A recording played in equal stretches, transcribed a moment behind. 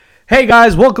Hey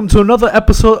guys, welcome to another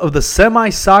episode of the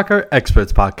Semi-Soccer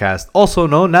Experts Podcast, also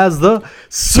known as the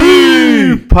C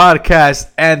Podcast.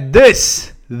 And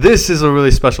this is a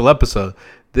really special episode.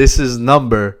 This is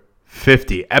number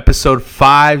 50, episode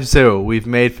 50. We've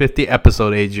made 50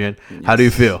 episodes, Adrian. How do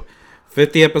you feel?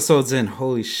 50 episodes in.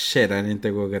 Holy shit, I didn't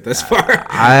think we'll get this far.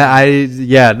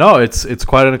 It's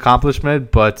quite an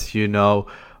accomplishment, but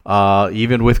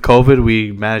even with COVID,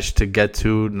 we managed to get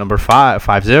to number 50,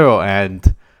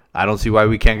 and I don't see why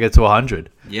we can't get to 100.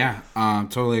 Yeah,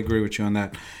 totally agree with you on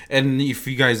that. And if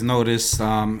you guys notice,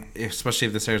 especially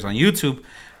if this airs on YouTube,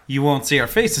 you won't see our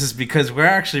faces because we're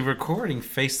actually recording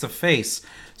face to face.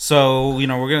 So, we're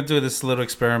going to do this little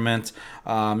experiment.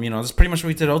 This is pretty much what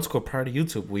we did old school prior to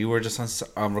YouTube. We were just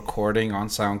on recording on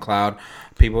SoundCloud,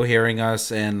 people hearing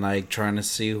us and trying to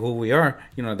see who we are.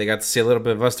 They got to see a little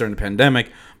bit of us during the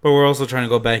pandemic, but we're also trying to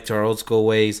go back to our old school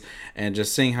ways and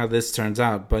just seeing how this turns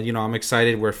out. But, I'm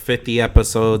excited. We're 50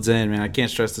 episodes in, man. I can't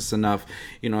stress this enough.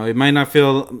 It might not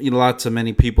feel a lot to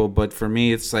many people, but for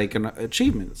me, it's like an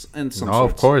achievement in some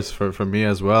sorts. Of course, for me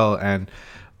as well. And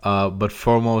but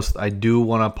foremost, I do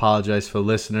want to apologize for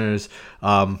listeners.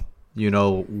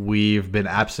 We've been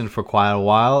absent for quite a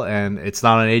while, and it's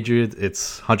not on Adrian.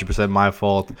 It's 100% my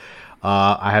fault.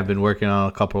 I have been working on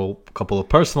a couple of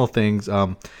personal things.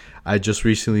 I just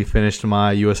recently finished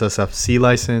my USSFC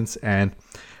license, and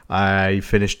I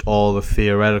finished all the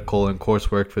theoretical and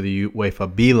coursework for the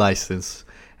UEFA B license,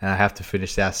 and I have to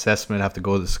finish that assessment. I have to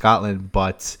go to Scotland,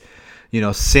 but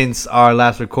since our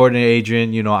last recording,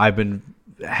 Adrian, I've been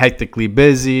hectically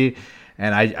busy,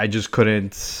 and I just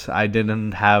couldn't. I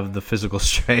didn't have the physical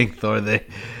strength or the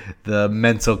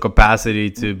mental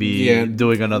capacity to be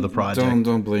doing another project.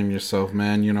 Don't blame yourself,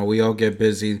 man. We all get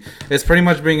busy. It's pretty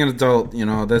much being an adult.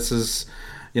 This is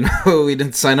we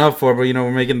didn't sign up for, but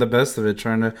we're making the best of it,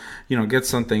 trying to get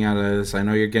something out of this. I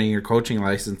know you're getting your coaching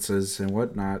licenses and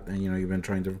whatnot, and you've been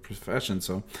trying different professions,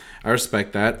 so I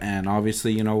respect that. And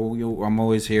obviously, I'm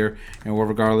always here, and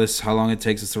regardless how long it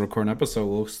takes us to record an episode,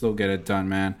 we'll still get it done,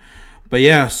 man. But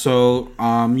yeah, so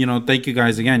thank you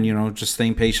guys again. Just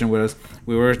staying patient with us.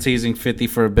 We were teasing 50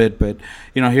 for a bit, but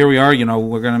here we are.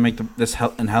 We're gonna make this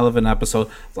hell of an episode.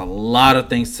 There's a lot of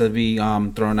things to be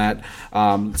thrown at,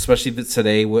 especially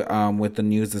today with the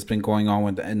news that's been going on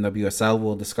with the NWSL.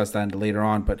 We'll discuss that later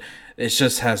on, but it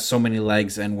just has so many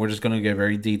legs, and we're just gonna get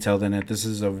very detailed in it. This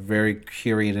is a very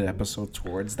curated episode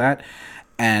towards that,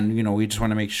 and we just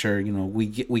want to make sure we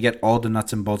get all the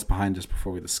nuts and bolts behind this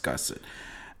before we discuss it.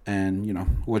 And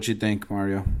what you think,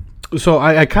 Mario? So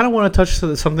I kind of want to touch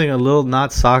something a little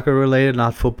not soccer related,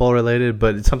 not football related,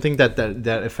 but it's something that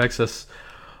affects us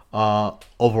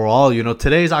overall.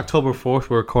 Today is October 4th.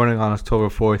 We're recording on October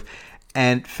 4th,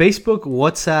 and Facebook,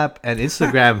 WhatsApp, and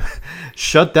Instagram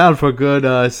shut down for good.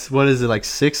 What is it, like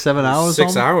 6-7 hours?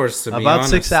 6 hours to be about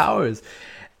honest. 6 hours,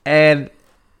 and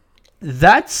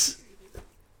that's.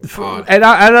 Odd. And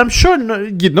I'm sure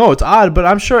it's odd, but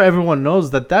I'm sure everyone knows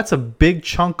that that's a big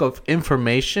chunk of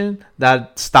information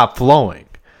that stopped flowing.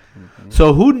 Mm-hmm.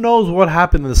 So who knows what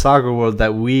happened in the soccer world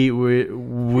that we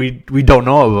don't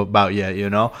know about yet?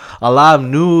 A lot of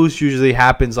news usually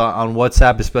happens on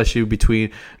WhatsApp, especially between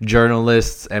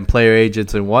journalists and player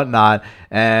agents and whatnot,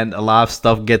 and a lot of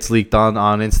stuff gets leaked on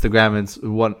Instagram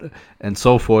and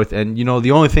so forth. And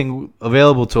the only thing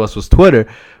available to us was Twitter.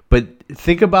 But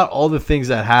think about all the things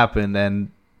that happened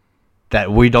and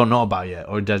that we don't know about yet,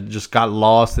 or that just got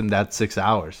lost in that 6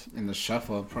 hours. In the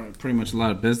shuffle, pretty much a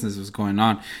lot of business was going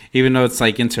on. Even though it's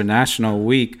International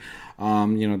Week, it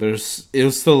was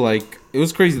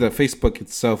crazy that Facebook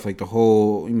itself, the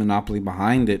whole monopoly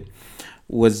behind it,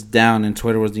 was down, and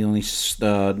Twitter was the only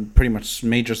pretty much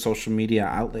major social media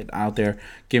outlet out there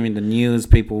giving the news.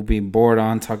 People being bored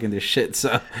on talking their shit.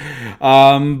 So,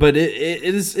 but it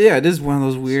is one of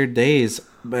those weird days.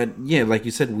 But yeah, like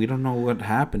you said, we don't know what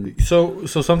happened. So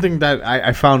something that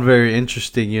I found very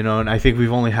interesting, and I think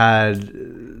we've only had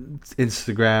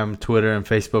Instagram, Twitter, and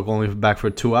Facebook only back for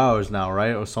 2 hours now,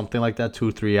 right, or something like that,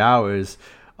 2-3 hours.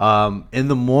 In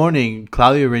the morning,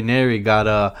 Claudio Ranieri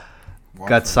got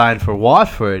signed for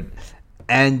Watford,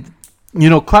 and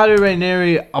Claudio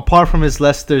Ranieri, apart from his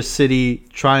Leicester City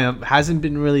triumph, hasn't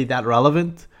been really that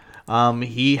relevant.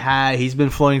 He's been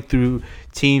flowing through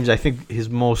teams. I think his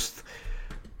most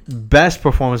best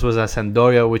performance was at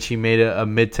Sampdoria, which he made a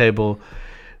mid-table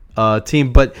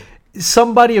team, but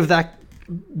somebody of that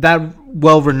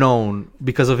well renowned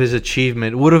because of his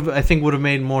achievement would have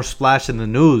made more splash in the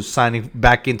news, signing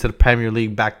back into the Premier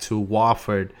League, back to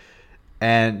Watford.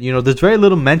 And there's very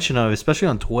little mention of it, especially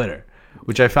on Twitter,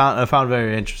 which I found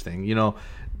very interesting.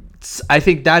 I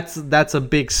think that's a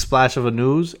big splash of a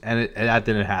news, and that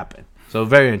didn't happen. So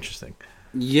very interesting.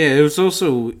 Yeah, it's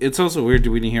also weird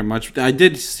that we didn't hear much. I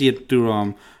did see it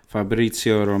through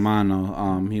Fabrizio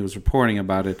Romano. He was reporting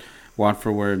about it.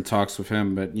 Watford were in talks with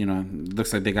him, but it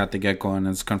looks like they got the get going, and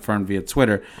it's confirmed via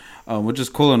Twitter, which is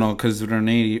cool and all because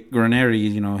Ranieri,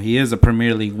 he is a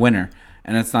Premier League winner,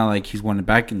 and it's not like he's won it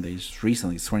back in days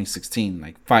recently. It's 2016,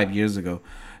 like 5 years ago.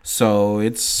 So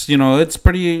it's it's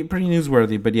pretty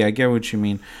newsworthy. But yeah, I get what you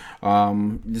mean.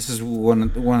 This is one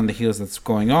of the heels that's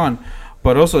going on.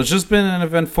 But also, it's just been an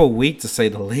eventful week, to say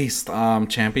the least.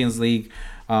 Champions League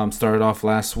started off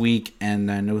last week, and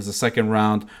then it was the second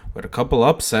round with a couple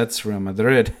upsets. Real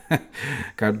Madrid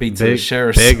got beat to the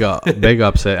Sheriffs. Big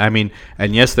upset. I mean,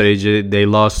 and yesterday they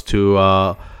lost to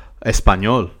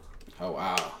Espanyol. Oh,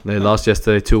 wow. They lost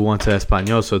yesterday 2-1 to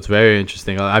Espanyol, so it's very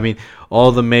interesting. I mean,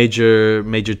 all the major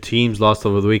teams lost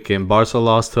over the weekend. Barca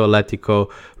lost to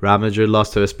Atletico. Real Madrid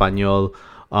lost to Espanyol.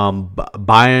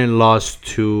 Bayern lost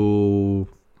to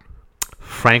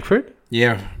Frankfurt.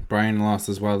 Yeah, Bayern lost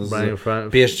as well.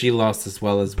 PSG lost as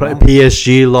well.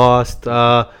 PSG lost.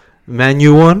 Man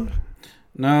U won.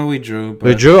 No, we drew.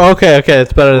 We drew. Okay,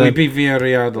 it's better. We beat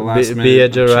Villarreal the last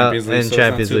minute in Champions League, so it's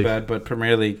not too bad. But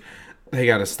Premier League, they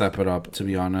got to step it up. To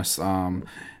be honest,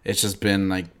 it's just been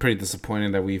like pretty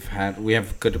disappointing that we have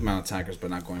a good amount of attackers, but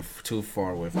not going too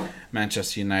far with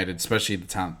Manchester United, especially the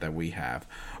talent that we have.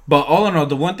 But all in all,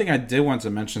 the one thing I did want to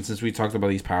mention, since we talked about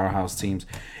these powerhouse teams,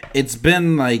 it's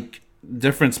been like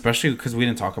different, especially because we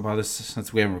didn't talk about this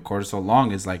since we haven't recorded so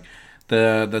long, is like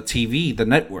the TV, the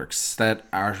networks that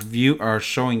are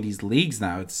showing these leagues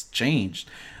now. It's changed.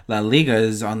 La Liga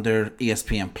is under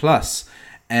ESPN Plus,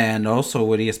 and also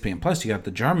with ESPN Plus, you got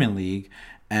the German league,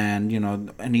 and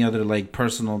any other like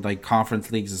personal like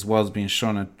conference leagues as well as being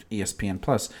shown at ESPN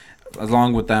Plus,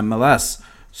 along with the MLS.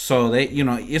 So they,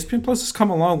 ESPN Plus has come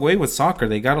a long way with soccer.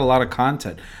 They got a lot of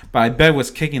content, but I bet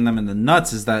what's kicking them in the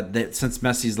nuts is that since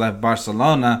Messi's left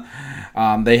Barcelona,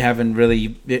 they haven't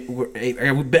really.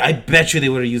 I bet you they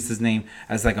would have used his name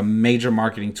as like a major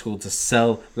marketing tool to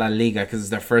sell La Liga because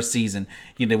it's their first season.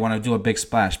 They want to do a big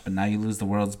splash, but now you lose the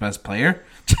world's best player.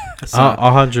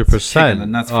 100%,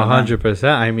 100%.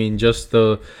 I mean, just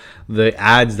the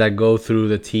ads that go through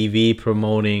the TV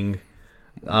promoting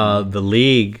the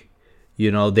league.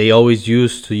 They always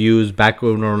used to use, back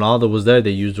when Ronaldo was there,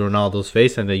 they used Ronaldo's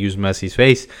face and they used Messi's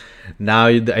face. Now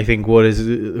I think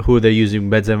who they're using,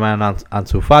 Benzema and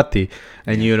Ansu Fati.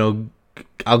 And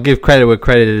I'll give credit where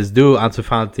credit is due. Ansu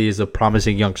Fati is a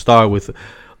promising young star with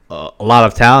a lot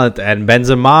of talent, and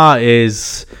Benzema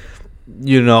is,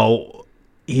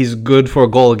 he's good for a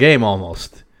goal a game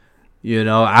almost.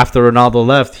 After Ronaldo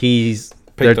left, he's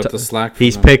picked up the slack.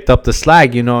 Picked up the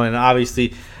slack, and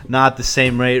obviously not the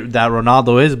same rate that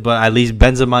Ronaldo is, but at least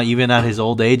Benzema, even at his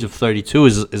old age of 32,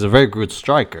 is a very good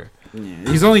striker.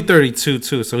 Yeah, he's only 32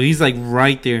 too, so he's like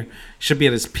right there. Should be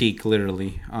at his peak,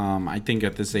 literally. I think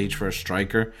at this age for a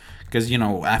striker, because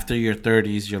after your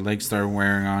 30s, your legs start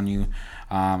wearing on you.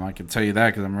 I can tell you that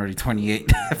because I'm already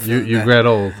 28. you get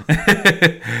old.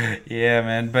 Yeah,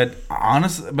 man. But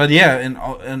honestly, in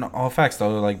all facts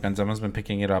though, like Benzema's been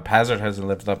picking it up. Hazard hasn't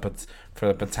lived up for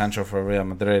the potential for Real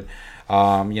Madrid.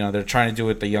 They're trying to do it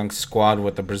with the young squad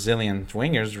with the Brazilian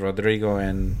wingers, Rodrigo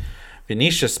and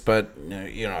Vinicius, but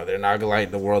they're not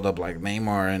lighting the world up like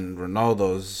Neymar and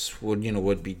Ronaldo's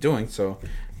would be doing. So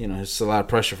it's a lot of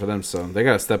pressure for them. So they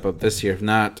gotta step up this year. If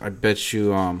not, I bet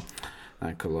you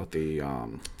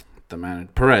the man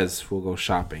Perez will go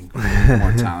shopping for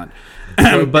more talent.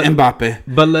 but Mbappe.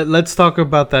 But let's talk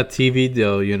about that TV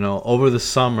deal. Over the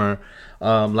summer,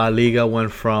 La Liga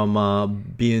went from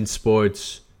beIN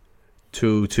Sports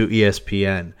to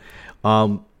ESPN.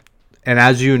 And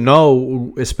as you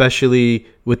know, especially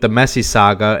with the Messi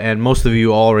saga, and most of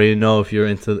you already know if you're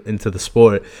into the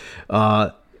sport,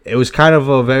 it was kind of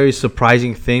a very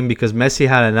surprising thing because Messi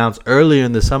had announced earlier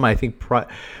in the summer, I think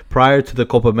prior to the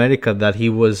Copa America, that he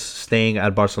was staying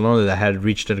at Barcelona, that had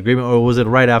reached an agreement, or was it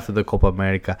right after the Copa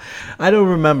America? I don't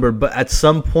remember, but at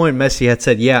some point Messi had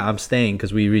said, yeah, I'm staying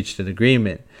because we reached an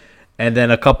agreement. And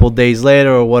then a couple days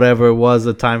later, or whatever it was,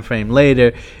 a time frame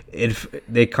later,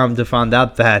 they come to find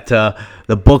out that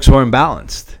the books weren't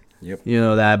balanced. Yep.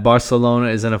 That Barcelona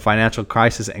is in a financial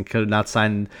crisis and could not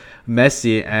sign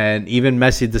Messi, and even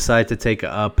Messi decided to take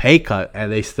a pay cut,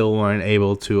 and they still weren't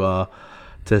able to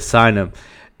sign him.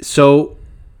 So,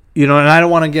 and I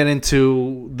don't want to get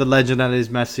into the legend that is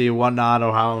Messi and whatnot,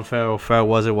 or how unfair or fair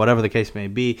was it, whatever the case may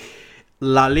be.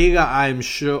 La Liga,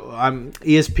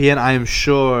 ESPN, I am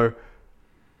sure,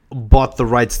 bought the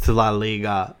rights to La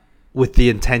Liga with the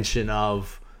intention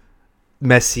of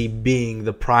Messi being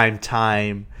the prime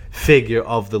time figure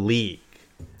of the league.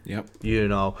 Yep. You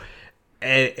know,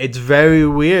 and it's very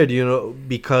weird, you know,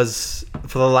 because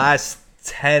for the last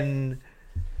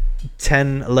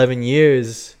 11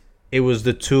 years, it was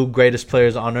the two greatest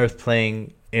players on earth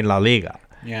playing in La Liga.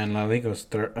 Yeah, and La Liga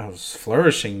was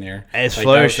flourishing there. It's like,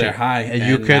 flourishing. That was their high,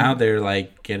 and now they're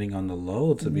like getting on the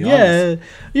low. To be honest,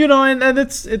 yeah, you know, and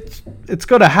it's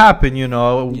gonna happen. You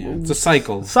know, it's a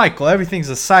cycle. Everything's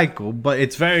a cycle, but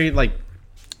it's very like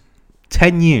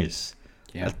 10 years.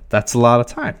 Yeah, that's a lot of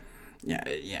time. Yeah,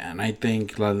 and I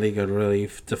think La Liga really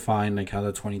defined like how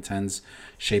the 2010s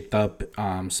shaped up,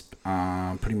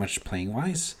 pretty much playing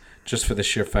wise, just for the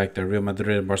sheer fact that Real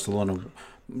Madrid and Barcelona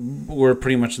were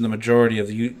pretty much the majority of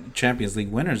the Champions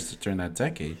League winners during that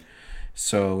decade.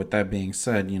 So with that being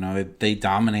said, you know, they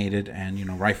dominated and, you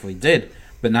know, rightfully did.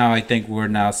 But now I think we're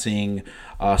now seeing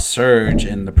a surge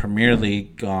in the Premier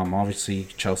League. Obviously,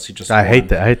 Chelsea just I hate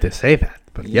to say that.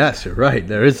 But yes, you're right.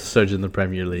 There is a surge in the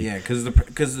Premier League. Yeah, because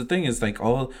the thing is, like,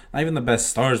 not even the best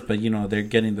stars, but, you know, they're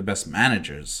getting the best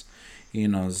managers. You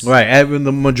know, right. And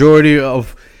the majority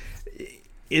of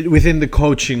it within the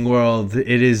coaching world,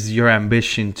 it is your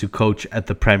ambition to coach at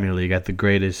the Premier League, at the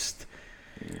greatest.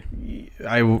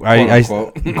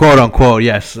 Quote unquote,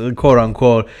 yes, quote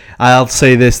unquote. I'll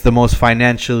say this: the most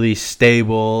financially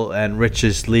stable and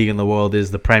richest league in the world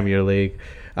is the Premier League.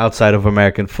 Outside of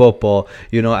American football,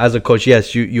 you know, as a coach,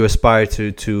 yes, you aspire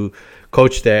to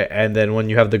coach there, and then when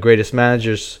you have the greatest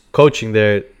managers coaching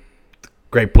there,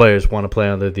 great players want to play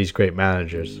under these great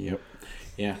managers. Yep.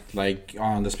 Yeah, like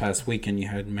on this past weekend, you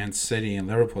had Man City and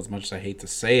Liverpool. As much as I hate to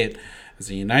say it, as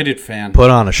a United fan, put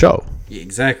on a show. Yeah,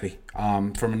 exactly.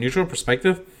 From a neutral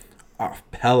perspective, a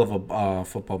hell of a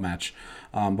football match.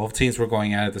 Both teams were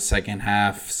going at it the second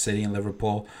half. City and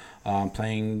Liverpool.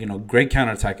 Playing, you know, great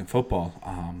counterattacking football.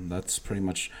 That's pretty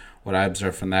much what I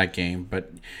observed from that game.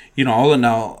 But, you know, all in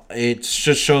all, it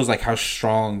just shows like how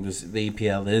strong the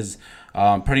EPL is.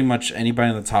 Pretty much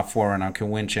anybody in the top four right now can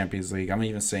win Champions League. I'm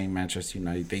even saying Manchester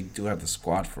United. They do have the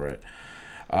squad for it.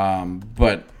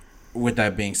 But with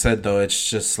that being said, though, it's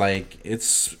just like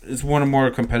it's one of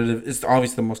more competitive. It's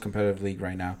obviously the most competitive league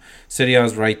right now. City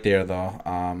is right there, though.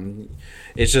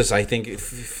 It's just I think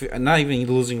if not even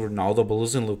losing Ronaldo, but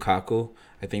losing Lukaku,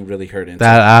 I think really hurt Inter.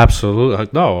 That absolutely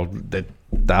no, that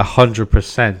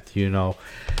 100%. You know,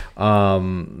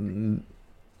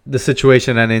 the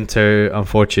situation at Inter,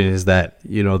 unfortunately, is that,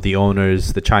 you know, the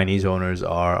owners, the Chinese owners,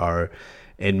 are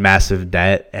in massive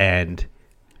debt, and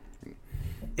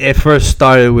it first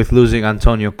started with losing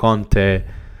Antonio Conte,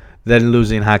 then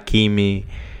losing Hakimi,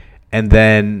 and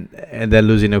then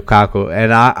losing Lukaku.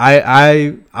 And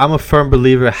I'm a firm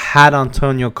believer, had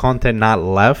Antonio Conte not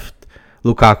left,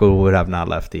 Lukaku would have not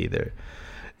left either.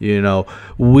 You know,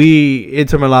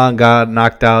 Inter Milan got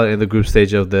knocked out in the group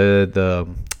stage of the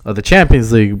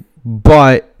Champions League,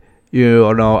 but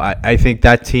you know, I think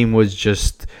that team was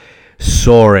just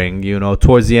soaring. You know,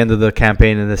 towards the end of the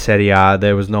campaign in the Serie A,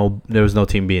 there was no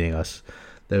team beating us.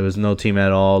 There was no team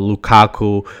at all.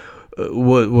 Lukaku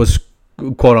was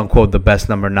quote unquote the best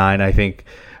number 9. I think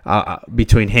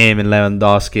between him and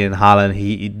Lewandowski and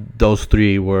Haaland, those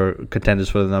three were contenders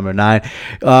for the number 9.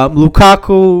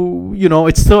 Lukaku, you know,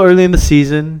 it's still early in the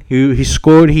season. He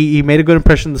scored. He made a good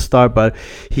impression at the start, but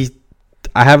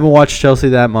I haven't watched Chelsea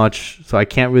that much, so I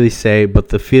can't really say. But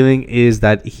the feeling is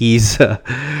that he's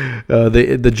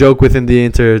the joke within the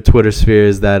Inter Twitter sphere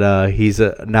is that he's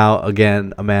now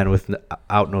again a man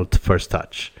without no first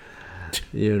touch.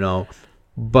 You know,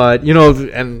 but you know,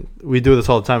 and we do this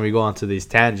all the time. We go onto these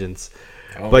tangents.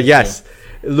 But yes,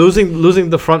 losing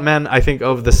the front man, I think,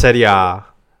 of the Serie A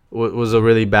was a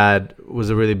really bad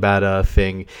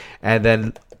thing, and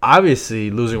then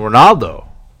obviously losing Ronaldo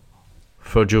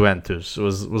for Juventus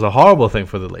was a horrible thing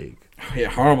for the league. Yeah,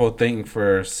 horrible thing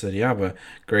for Serie A, but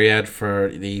great for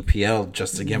the EPL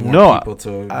just to get more people to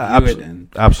view it. And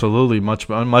absolutely, much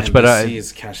better. NBC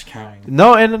is cash cowing.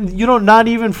 No, and you know, not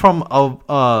even from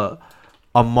a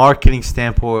marketing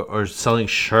standpoint or selling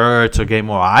shirts or getting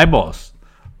more eyeballs.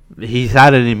 He's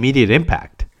had an immediate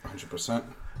impact. 100%.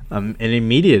 An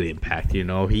immediate impact. You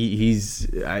know, he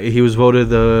was voted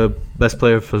the best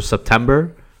player for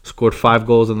September. Scored 5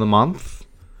 goals in the month.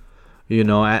 You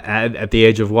know, at the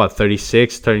age of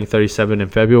 36, turning 37 in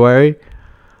February.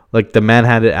 Like, the man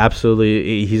had it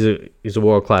absolutely. He's a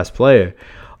world class player.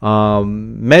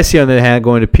 Messi, on the other hand,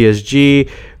 going to PSG,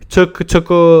 took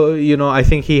a, you know, I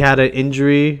think he had an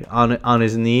injury on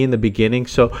his knee in the beginning.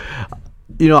 So,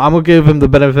 you know, I'm gonna give him the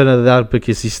benefit of the doubt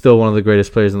because he's still one of the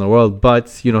greatest players in the world.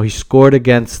 But you know, he scored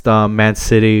against Man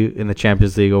City in the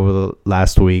Champions League over the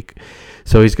last week.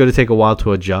 So he's going to take a while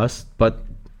to adjust. But,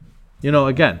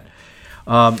 again,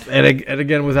 and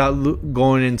again, without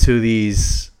going into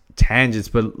these tangents,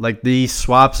 but like these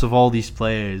swaps of all these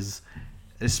players,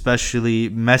 especially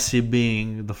Messi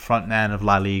being the front man of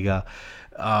La Liga,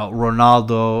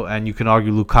 Ronaldo, and you can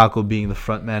argue Lukaku being the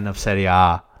front man of Serie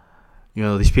A.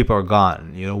 These people are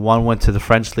gone. One went to the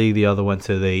French league, the other went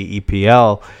to the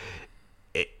EPL.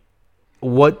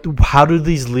 How do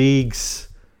these leagues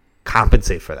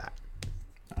compensate for that?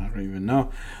 I don't even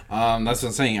know. That's what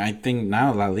I'm saying. I think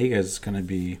now La Liga is going to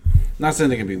be, not saying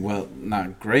they're going to be,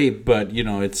 not great, but,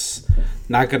 it's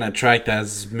not going to attract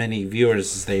as many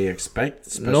viewers as they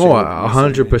expect. No,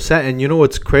 100%. And you know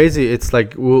what's crazy? It's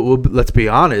like, let's be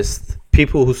honest.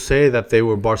 People who say that they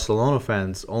were Barcelona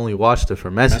fans only watched it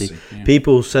for Messi. Yeah.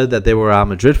 People who said that they were Real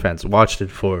Madrid fans watched it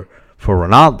for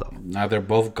Ronaldo. Now they're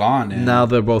both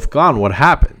gone. What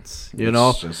happens?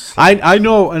 I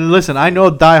know, and listen, I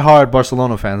know diehard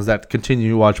Barcelona fans that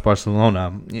continue to watch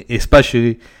Barcelona,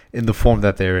 especially in the form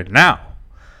that they're in now.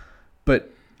 But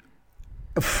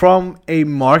from a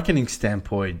marketing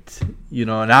standpoint,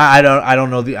 and I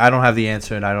don't have the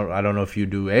answer, and I don't know if you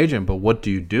do, Agent. But what do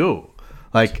you do?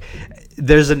 Like,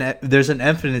 there's an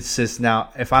emphasis now.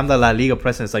 If I'm the La Liga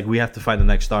president, it's like we have to find the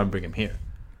next star and bring him here.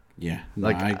 Yeah,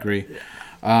 I agree.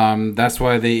 That's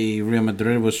why the Real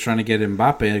Madrid was trying to get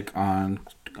Mbappe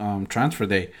on transfer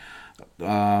day,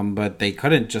 but they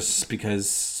couldn't just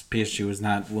because PSG was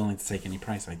not willing to take any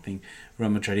price. I think Real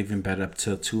Madrid even bet up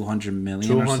to 200 million.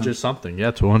 200 something,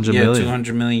 yeah, 200 million.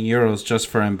 200 million euros just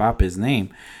for Mbappe's name.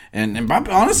 And Mbappe,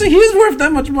 honestly, he's worth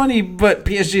that much money, but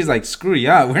PSG is like, screw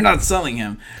yeah, we're not selling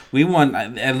him. We want,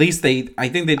 at least I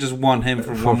think they just want him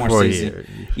for one more season.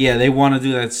 Yeah, they want to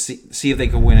do that, see if they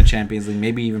can win a Champions League,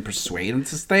 maybe even persuade him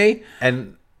to stay.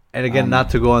 And again, not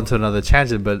to go on to another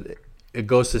tangent, but it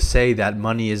goes to say that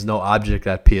money is no object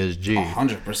at PSG.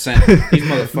 100%. These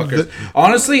motherfuckers.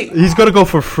 Honestly, he's gonna go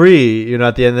for free.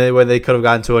 At the end of the day, where they could have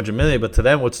gotten 200 million, but to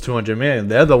them, what's 200 million?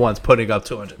 They're the ones putting up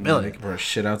 200 million. They could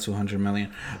shit out 200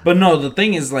 million. But no, the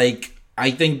thing is, like,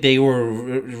 I think they were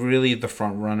really the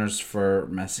front runners for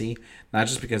Messi, not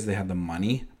just because they had the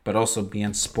money, but also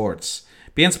beIN Sports.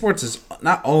 beIN Sports is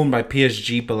not owned by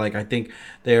PSG, but like I think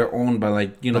they're owned by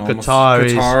like the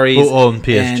Qataris who own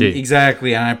PSG.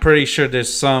 Exactly, and I'm pretty sure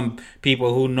there's some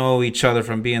people who know each other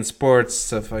from beIN Sports.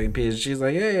 So fucking PSG's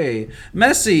like, hey,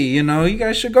 Messi, you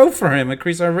guys should go for him,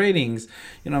 increase our ratings.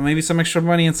 Maybe some extra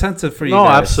money incentive for you. No,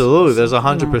 guys. Absolutely. There's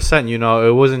 100%.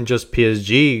 It wasn't just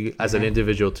PSG as an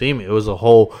individual team. It was a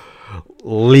whole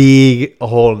league, a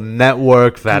whole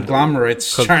network that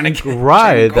conglomerates trying to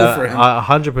go for him.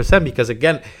 100%, because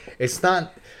again, it's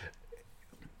not.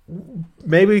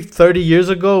 Maybe 30 years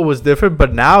ago was different,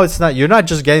 but now it's not. You're not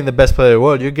just getting the best player in the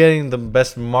world. You're getting the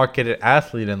best marketed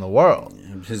athlete in the world.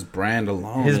 His brand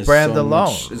alone.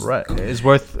 Right? It's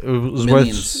worth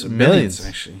millions,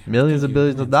 actually, millions of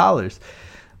billions of dollars.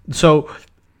 So,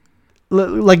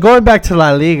 like going back to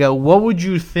La Liga, what would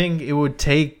you think it would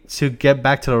take to get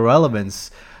back to the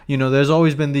relevance? There's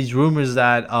always been these rumors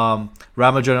that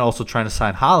Real Madrid are also trying to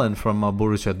sign Haaland from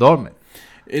Borussia Dortmund.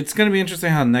 It's going to be interesting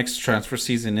how next transfer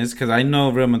season is, because I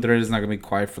know Real Madrid is not going to be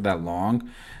quiet for that long.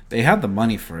 They have the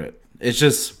money for it. It's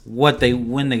just when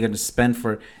they're going to spend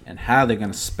for it and how they're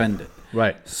going to spend it.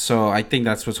 Right. So I think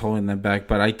that's what's holding them back.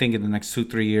 But I think in the next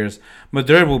 2-3 years,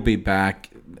 Madrid will be back.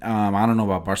 I don't know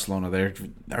about Barcelona.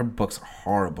 Their books are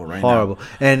horrible right now. Horrible.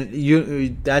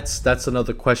 And that's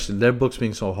another question. Their books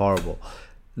being so horrible.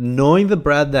 Knowing the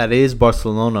brand that is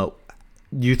Barcelona,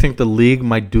 do you think the league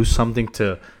might do something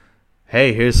to,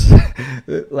 hey, here's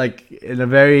like in a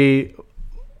very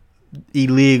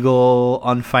illegal,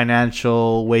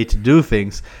 unfinancial way to do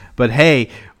things, but hey,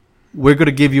 we're going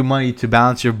to give you money to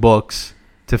balance your books,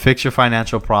 to fix your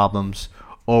financial problems,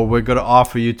 or we're going to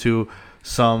offer you to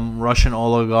some Russian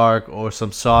oligarch or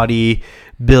some Saudi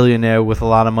billionaire with a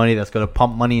lot of money that's going to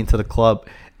pump money into the club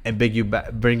and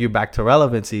bring you back to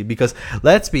relevancy. Because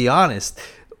let's be honest,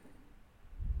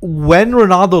 when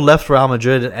Ronaldo left Real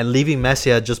Madrid and leaving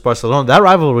Messi at just Barcelona, that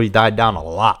rivalry died down a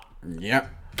lot. Yeah.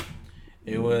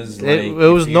 It was like you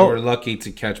were lucky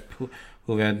to catch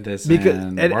Juventus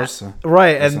and Barca.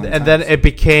 Right, and then it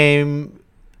became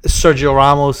Sergio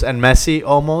Ramos and Messi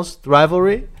almost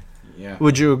rivalry. Yeah.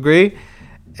 Would you agree?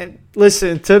 And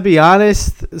listen, to be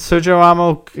honest, Sergio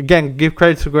Ramos, again, give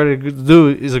credit to credit due,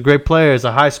 is a great player, is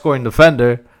a high-scoring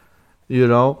defender,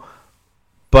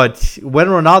 But when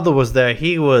Ronaldo was there,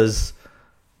 he was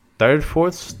third,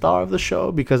 fourth star of the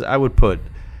show, because I would put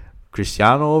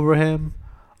Cristiano over him.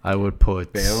 I would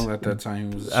put Bale at that time.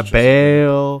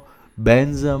 Bale,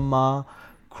 Benzema,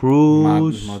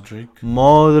 Cruz,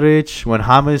 Modric. When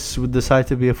James would decide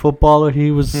to be a footballer,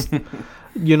 he was.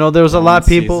 There was a lot of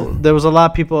people. There was a lot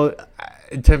of people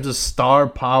in terms of star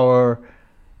power,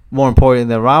 more important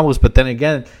than Ramos. But then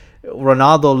again,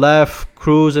 Ronaldo left.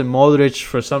 Cruz and Modric,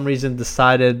 for some reason,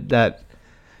 decided that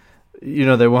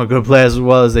they weren't going to play as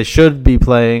well as they should be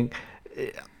playing.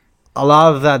 A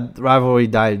lot of that rivalry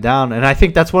died down, and I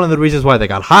think that's one of the reasons why they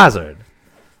got Hazard.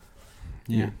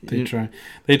 Yeah, they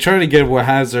try to get what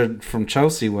Hazard from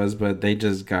Chelsea was, but they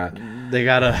just got they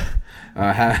got a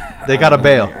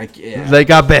Bale. They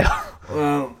got Bale.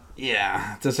 Well,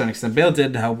 yeah, to some extent, Bale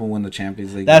did help them win the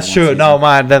Champions League. That's true. No,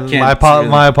 my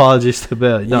apologies to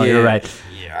Bale. No, you're right.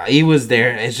 Yeah, he was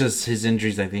there. It's just his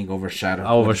injuries, I think,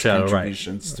 overshadowed his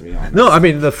contributions, to be honest. No, I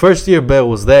mean, the first year Bale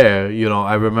was there,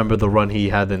 I remember the run he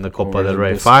had in the Copa del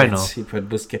Rey final. He put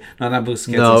Busquets. No, not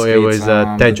Busquets. No, it was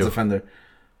Tejo. Defender.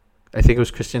 I think it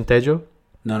was Christian Tejo.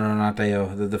 No, not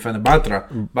Tejo. The defender.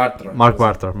 Bartra. Mark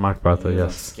Bartra,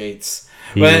 yes. Skates.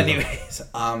 But anyways,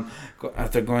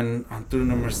 after going on through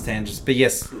numerous tangents. But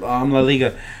yes, La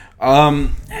Liga.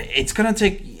 It's gonna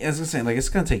take, as I was saying, it's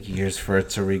gonna take years for it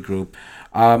to regroup.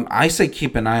 I say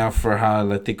keep an eye out for how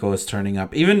Atletico is turning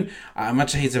up. Even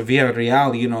much as a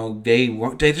Villarreal,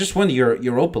 they just won the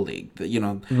Europa League.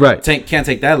 Right? Can't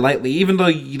take that lightly. Even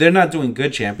though they're not doing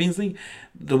good Champions League,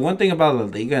 the one thing about La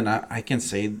Liga, and I can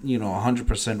say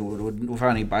 100% without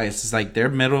any bias, is their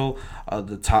middle of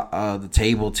the top the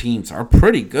table teams are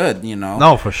pretty good.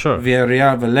 No, for sure.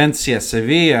 Villarreal, Valencia,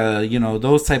 Sevilla,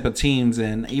 those type of teams,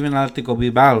 and even Atletico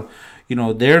Bilbao.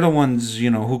 They're the ones,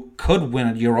 who could win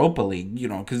a Europa League,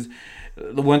 because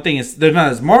the one thing is they're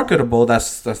not as marketable.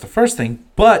 That's the first thing.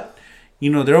 But,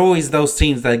 they're always those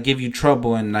teams that give you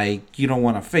trouble and, you don't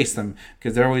want to face them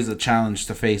because they're always a challenge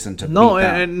to face and to beat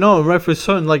down. No, right, for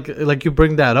certain, like you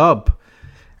bring that up.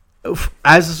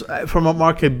 As from a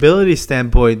marketability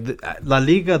standpoint, La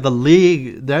Liga, the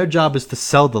league, their job is to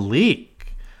sell the league.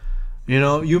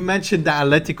 You mentioned that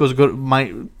Atletico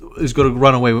might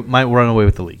run away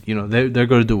with the league. They're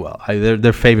going to do well.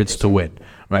 They're favorites to win,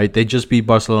 right? They just beat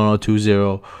Barcelona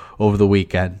 2-0 over the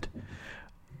weekend.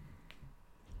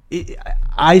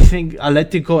 I think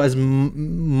Atletico, as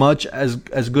much as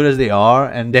good as they are,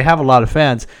 and they have a lot of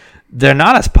fans, they're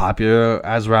not as popular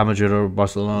as Real Madrid or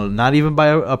Barcelona, not even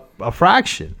by a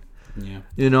fraction.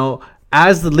 Yeah.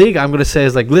 As the league, I'm going to say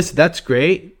is listen, that's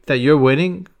great that you're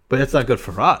winning, but that's not good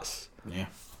for us. Yeah.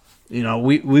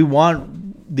 We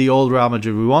want the old Real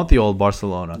Madrid. We want the old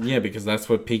Barcelona. Yeah, because that's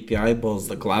what piqued the eyeballs.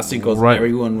 The Clásicos, right.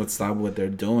 Everyone would stop what they're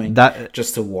doing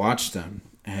just to watch them.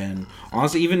 And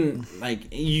honestly, even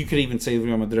you could even say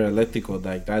Real Madrid Atletico,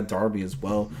 that derby as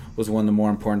well was one of the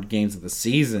more important games of the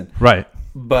season. Right.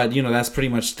 But that's pretty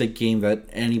much the game that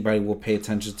anybody will pay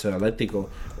attention to Atletico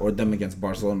or them against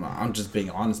Barcelona. I'm just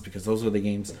being honest because those are the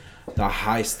games, the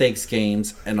high stakes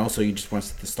games, and also you just want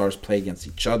to see the stars play against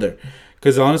each other.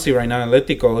 Because honestly, right now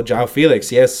Atletico, João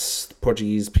Felix, yes,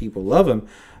 Portuguese people love him,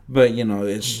 but you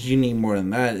need more than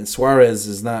that. And Suarez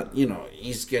is not,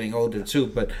 he's getting older too,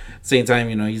 but at the same time,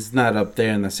 he's not up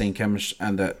there in the same chemistry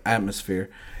and the atmosphere.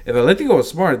 If Atletico was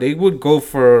smart, they would go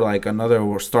for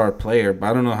another star player, but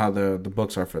I don't know how the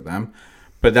books are for them.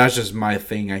 But that's just my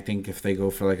thing. I think if they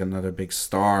go for another big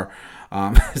star,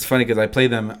 it's funny because I play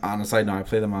them on a side note. I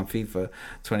play them on FIFA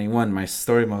 21, my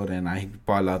story mode, and I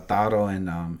bought Lautaro and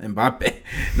Mbappe.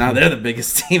 Now they're the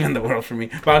biggest team in the world for me.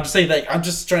 But I'm just saying, I'm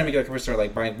just trying to make a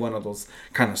comparison, buying one of those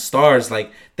kind of stars.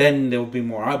 Then there will be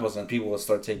more eyeballs, and people will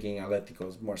start taking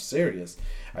Atletico more serious.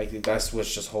 I think that's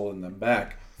what's just holding them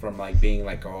back from being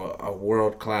a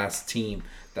world class team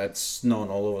that's known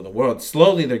all over the world.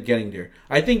 Slowly they're getting there.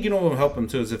 I think what will help them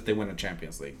too is if they win a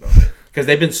Champions League though, because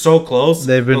they've been so close.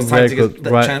 They've been very close,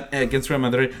 right? Against Real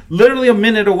Madrid, literally a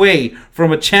minute away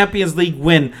from a Champions League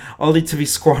win, only to be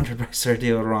squandered by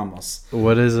Sergio Ramos.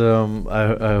 What is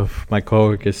my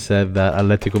coworker said that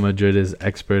Atletico Madrid is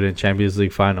expert in Champions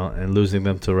League final and losing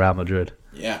them to Real Madrid.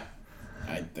 Yeah,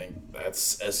 I think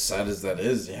that's as sad as that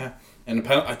is. Yeah. And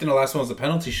I think the last one was a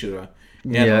penalty shootout.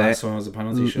 Yeah, the last one was a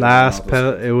penalty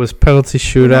shootout. It was penalty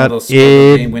shootout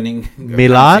in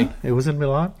Milan. Penalty. It was in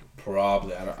Milan.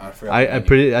 Probably, I forgot. I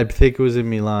think it was in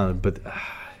Milan, but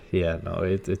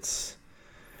it's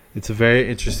a very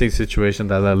interesting situation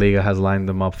that La Liga has lined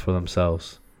them up for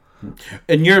themselves.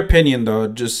 In your opinion, though,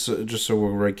 just so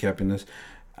we're recapping this,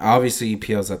 obviously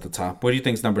EPL's at the top. What do you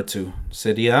think is number 2,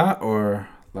 Serie A or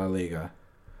La Liga?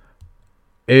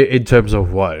 In terms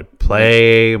of what?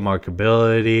 Play,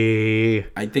 marketability?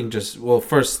 I think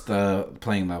first the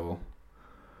playing level.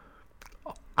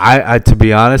 I to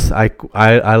be honest, I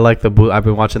like I've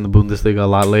been watching the Bundesliga a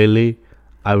lot lately.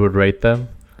 I would rate them.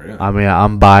 Really? I mean,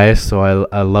 I'm biased, so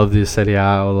I love the Serie A.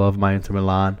 I love my Inter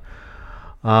Milan.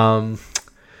 I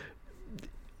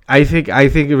think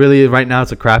really right now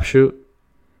it's a crapshoot.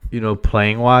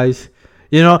 Playing wise.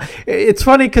 It's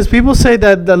funny because people say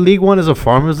that the League One is a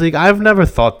farmers league. I've never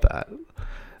thought that.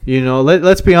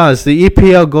 Let's be honest. The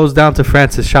EPL goes down to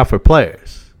France to shop for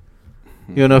players.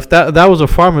 If that was a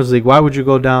farmers league, why would you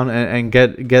go down and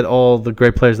get all the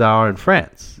great players that are in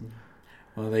France?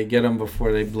 Well, they get them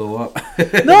before they blow up.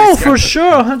 No, for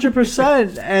sure,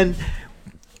 100%. And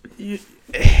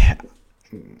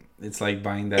it's like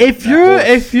buying that.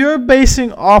 If you're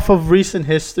basing off of recent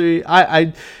history,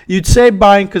 you'd say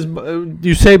buying because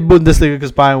you say Bundesliga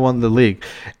because Bayern won the league,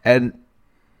 and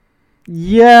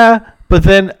yeah, but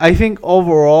then I think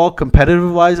overall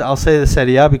competitive wise, I'll say the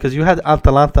Serie A because you had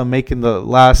Atalanta making the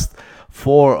last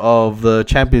 4 of the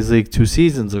Champions League 2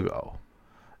 seasons ago.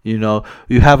 You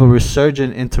have a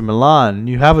resurgent Inter Milan.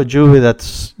 You have a Juve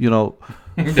that's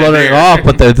fluttering off,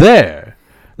 but they're there.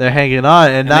 They're hanging on,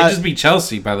 and they just beat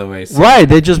Chelsea, by the way. So. Right,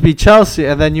 they just beat Chelsea,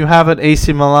 and then you have an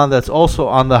AC Milan that's also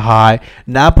on the high.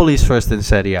 Napoli's first in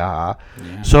Serie A.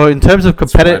 Yeah. So in terms of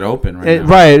competitive, it's wide open right now.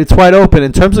 Right, it's wide open.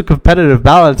 In terms of competitive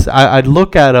balance, I'd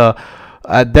look at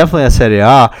definitely at Serie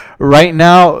A. Right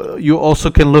now, you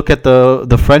also can look at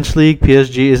the French league.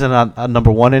 PSG isn't on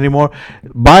number 1 anymore.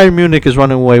 Bayern Munich is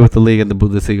running away with the league in the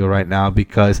Bundesliga right now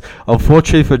because,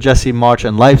 unfortunately for Jesse March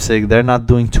and Leipzig, they're not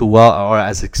doing too well or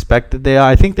as expected they are.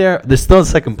 I think they're still in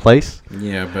second place.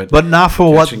 Yeah, but not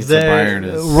for what they're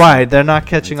right. They're not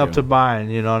catching up to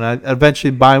Bayern, and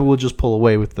eventually Bayern will just pull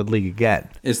away with the league again.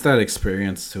 It's that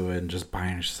experience to it, and just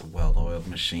Bayern is just a well-oiled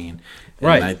machine. And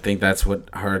right. I think that's what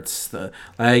hurts.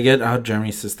 I get how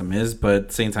Germany's system is, but at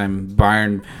the same time,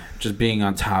 Bayern just being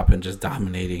on top and just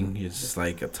dominating is just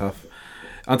like a tough.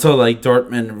 Until like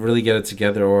Dortmund really get it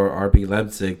together or RB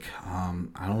Leipzig,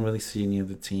 I don't really see any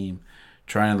other team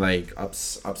trying to like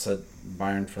upset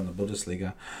Bayern from the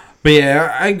Bundesliga. But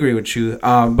yeah, I agree with you.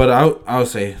 But I'll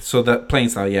say so that playing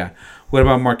style. Yeah. What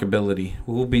about markability?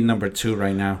 Who will be number 2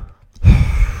 right now?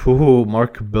 Ooh,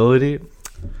 markability.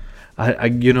 I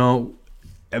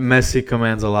Messi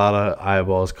commands a lot of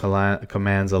eyeballs,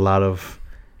 commands a lot of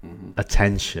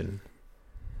attention,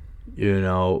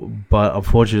 but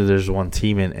unfortunately there's one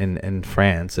team in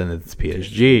France and it's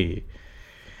PSG.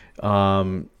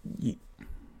 I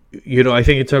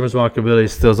think in terms of marketability,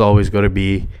 it's still always going to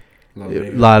be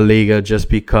La Liga just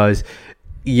because,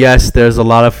 yes, there's a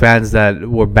lot of fans that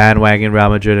were bandwagon Real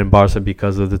Madrid and Barca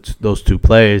because of those 2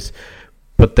 players,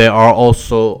 but there are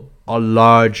also a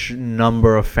large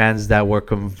number of fans that were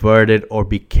converted or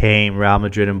became Real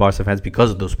Madrid and Barca fans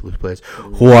because of those players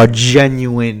who are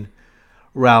genuine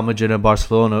Real Madrid and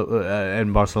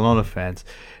Barcelona fans.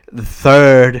 The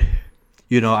third,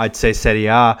 I'd say Serie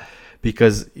A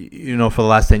because, for the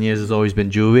last 10 years it's always been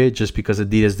Juve just because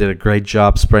Adidas did a great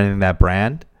job spreading that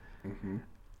brand. Mm-hmm.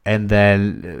 And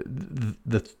then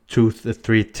the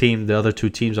other 2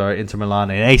 teams are Inter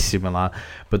Milan and AC Milan,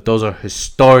 but those are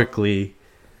historically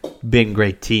been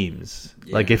great teams.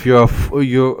 Yeah. Like if you're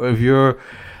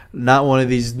not one of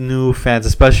these new fans,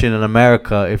 especially in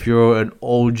America, if you're an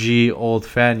old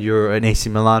fan, you're an AC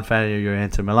Milan fan, or you're an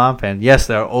Inter Milan fan. Yes,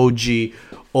 there are old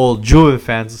Juve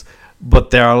fans,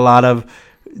 but there are a lot of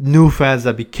new fans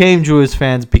that became Juve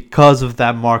fans because of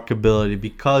that markability,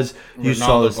 because you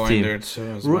saw this team.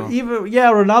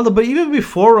 Ronaldo, but even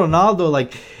before Ronaldo,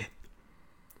 like.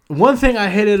 One thing I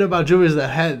hated about Juve is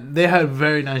that they had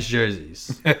very nice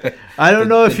jerseys. I don't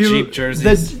know if you Jeep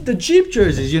jerseys. The Jeep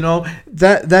jerseys,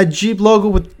 that Jeep logo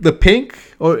with the pink,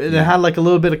 or it had like a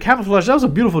little bit of camouflage. That was a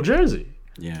beautiful jersey.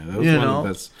 Yeah, that was one of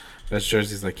the best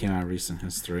jerseys that came out in recent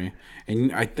history.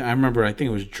 And I remember, I think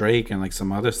it was Drake and like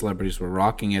some other celebrities were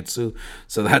rocking it too.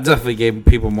 So that definitely gave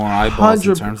people more eyeballs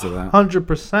in terms of that.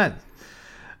 100%.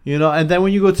 And then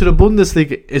when you go to the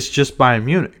Bundesliga, it's just Bayern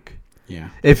Munich. Yeah.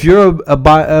 If you're a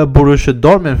Borussia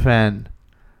Dortmund fan,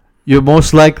 you're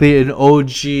most likely an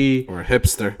OG or a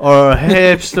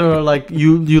hipster, like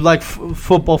you like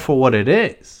football for what it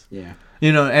is. Yeah.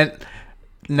 And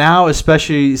now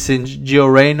especially since Gio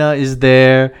Reyna is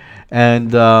there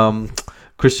and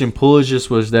Christian Pulisic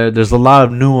was there, there's a lot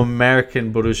of new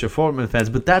American Borussia Dortmund fans,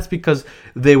 but that's because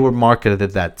they were marketed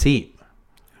at that team.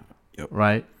 Yep.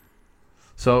 Right?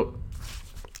 So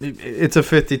it's a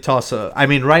 50 toss-up. I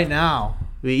mean, right now,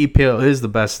 the EPL is the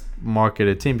best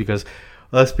marketed team because,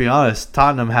 let's be honest,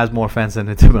 Tottenham has more fans than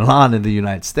Inter Milan in the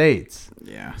United States.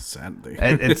 Yeah, sadly.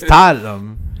 It's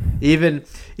Tottenham. Even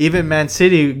Man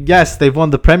City, yes, they've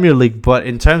won the Premier League, but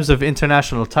in terms of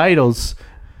international titles,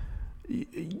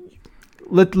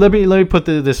 let me put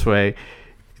it this way.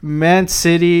 Man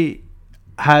City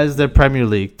has their Premier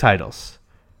League titles.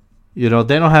 You know,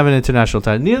 they don't have an international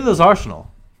title. Neither does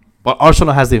Arsenal. But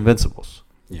Arsenal has the Invincibles.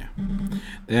 Yeah,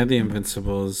 they have the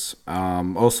Invincibles.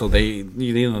 Also,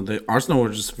 the Arsenal were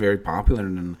just very popular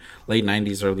in the late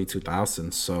 '90s, early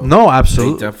 2000s. So No,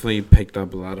 absolutely. they definitely picked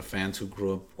up a lot of fans who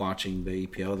grew up watching the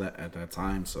EPL at that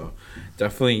time. So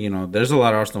definitely, you know, there's a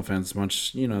lot of Arsenal fans.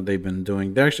 Much, you know, they've been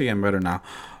doing. They're actually getting better now.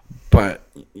 But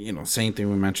you know, same thing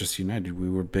with Manchester United. We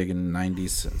were big in the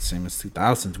 '90s, same as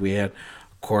 2000s. We had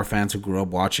core fans who grew up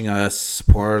watching us,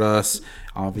 supported us.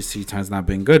 Obviously, times not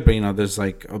been good, but you know, there's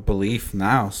like a belief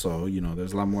now. So you know,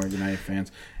 there's a lot more United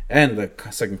fans, and the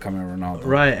second coming of Ronaldo.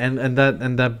 Right, and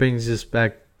that brings us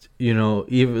back. You know,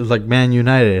 even like Man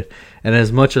United, and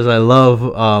as much as I love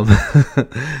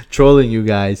trolling you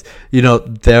guys, you know,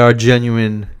 there are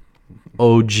genuine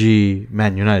OG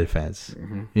Man United fans.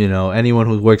 Mm-hmm. You know, anyone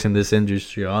who works in this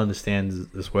industry or understands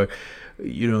this work.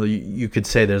 You know, you could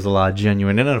say there's a lot of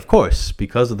genuine, and of course,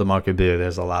 because of the market there,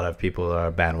 there's a lot of people that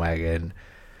are bandwagon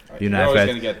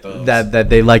United fans that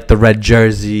they like the red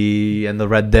jersey and the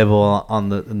red devil on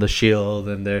the shield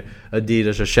and their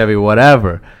Adidas or Chevy,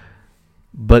 whatever.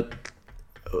 But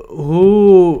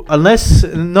who, unless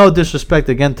no disrespect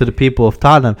again to the people of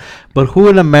Tottenham, but who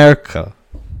in America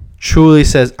truly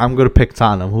says I'm going to pick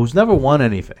Tottenham, who's never won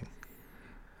anything?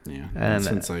 Yeah, and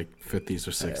since like 50s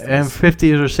or 60s. And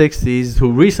 50s or 60s,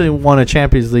 who recently won a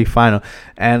Champions League final.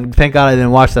 And thank God I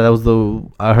didn't watch that.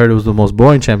 I heard it was the most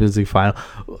boring Champions League final.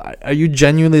 Are you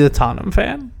genuinely a Tottenham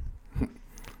fan?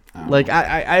 Like,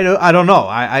 I don't know.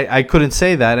 I couldn't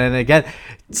say that. And again,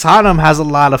 Tottenham has a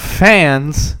lot of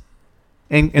fans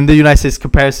in the United States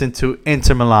comparison to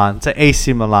Inter Milan, to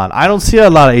AC Milan. I don't see a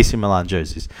lot of AC Milan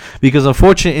jerseys because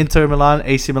unfortunately Inter Milan,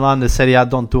 AC Milan, the Serie A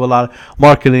don't do a lot of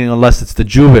marketing unless it's the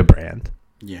Juve brand.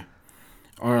 Yeah.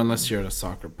 Or unless you're at a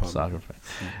soccer pub. Soccer fan.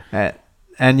 Yeah.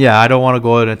 And yeah, I don't want to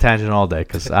go on a tangent all day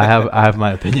because I have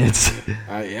my opinions.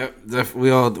 We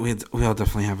all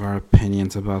definitely have our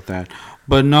opinions about that.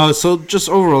 But no, so just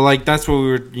overall, like that's what we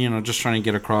were, you know, just trying to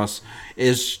get across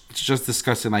is just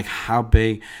discussing like how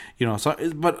big, you know. So,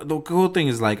 but the cool thing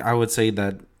is like I would say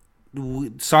that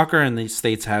soccer in the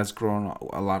States has grown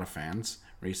a lot of fans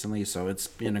recently, so it's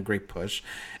been a great push,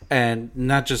 and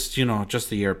not just, you know,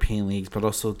 just the European leagues, but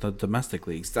also the domestic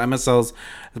leagues. The MSLs,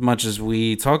 as much as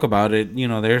we talk about it, you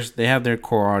know, they have their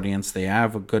core audience. They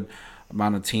have a good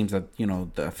amount of teams that, you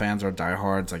know, the fans are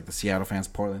diehards, like the Seattle fans,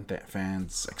 Portland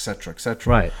fans, etc.,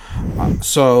 etc. Right.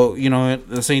 So, you know,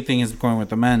 the same thing is going with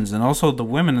the men's and also the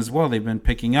women as well. They've been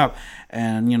picking up,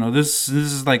 and you know, this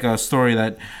is like a story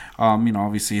that, you know,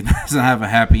 obviously it doesn't have a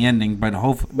happy ending, but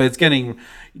it's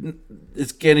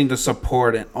getting the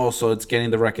support, and also it's getting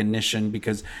the recognition,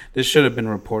 because this should have been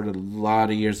reported a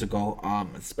lot of years ago.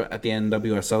 At the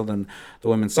NWSL, then the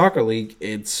Women's Soccer League,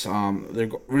 it's they're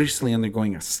recently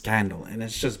undergoing a scandal, and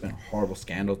it's just been a horrible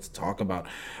scandal to talk about.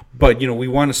 But you know, we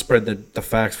want to spread the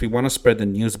facts, we want to spread the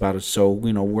news about it. So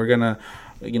you know, we're gonna,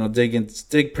 you know,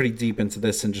 dig pretty deep into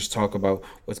this and just talk about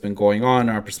what's been going on,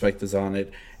 our perspectives on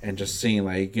it, and just seeing,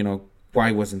 like, you know,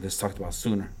 why wasn't this talked about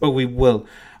sooner? But we will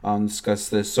discuss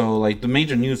this. So, like, the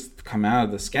major news to come out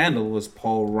of the scandal was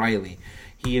Paul Riley.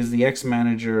 He is the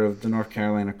ex-manager of the North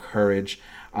Carolina Courage,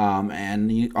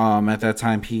 and he, at that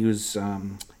time he was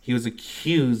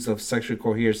accused of sexually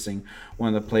coercing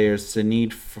one of the players,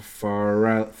 Sinead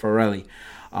Farrelly.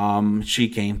 She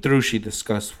came through. She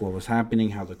discussed what was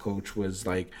happening, how the coach was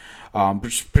like,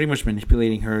 pretty much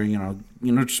manipulating her. You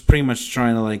know, just pretty much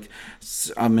trying to like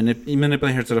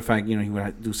manipulate her to the fact, you know, he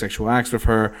would do sexual acts with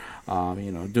her,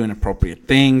 you know, doing inappropriate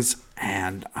things,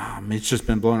 and it's just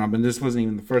been blown up. And this wasn't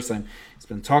even the first time it's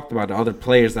been talked about. The other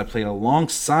players that played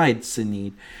alongside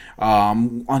Sinead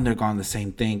undergone the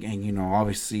same thing, and you know,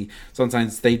 obviously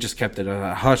sometimes they just kept it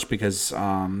a hush because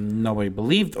nobody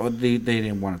believed, or they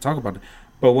didn't want to talk about it.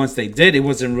 But once they did, it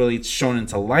wasn't really shown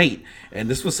into light. And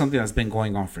this was something that's been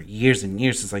going on for years and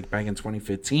years, since like back in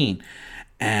 2015.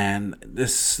 And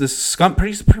this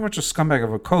pretty much a scumbag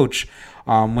of a coach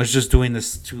was just doing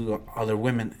this to other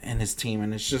women in his team.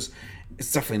 And it's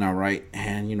definitely not right.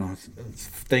 And, you know,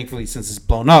 thankfully, since it's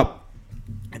blown up,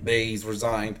 he's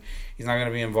resigned. He's not going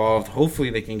to be involved. Hopefully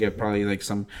they can get probably like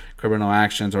some criminal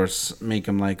actions, or make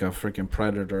him like a freaking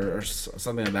predator or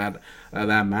something of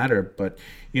that matter. But,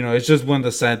 you know, it's just one of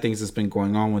the sad things that's been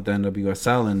going on with the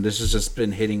NWSL, and this has just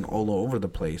been hitting all over the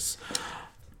place.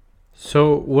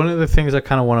 So one of the things I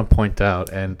kind of want to point out,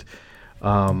 and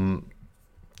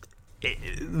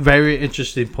very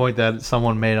interesting point that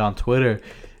someone made on Twitter,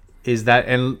 is that,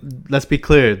 and let's be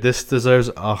clear, this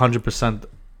deserves 100%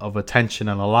 of attention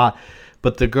and a lot,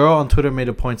 But the girl on Twitter made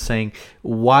a point saying,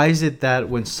 why is it that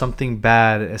when something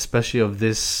bad, especially of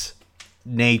this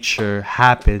nature,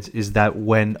 happens, is that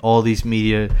when all these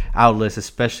media outlets,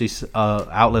 especially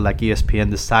outlet like ESPN,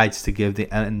 decides to give the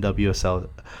NWSL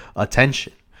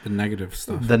attention? The negative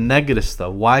stuff. The negative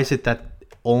stuff. Why is it that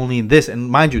only this? And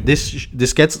mind you, this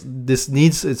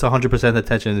needs its 100%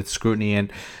 attention, its scrutiny,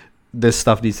 and this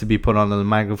stuff needs to be put on the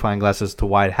magnifying glass as to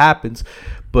why it happens.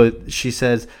 But she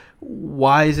says,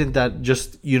 why isn't that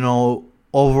just,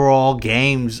 overall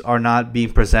games are not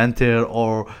being presented,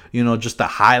 or just the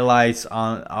highlights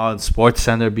on Sports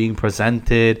Center being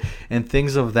presented and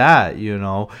things of that?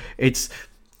 It's,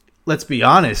 let's be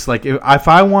honest, like if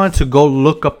I wanted to go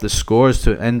look up the scores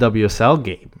to an NWSL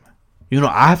game,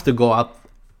 I have to go out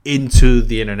into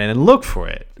the internet and look for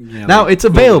it. Now it's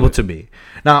available to me.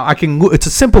 Now it's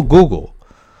a simple Google.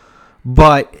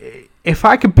 But if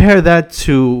I compare that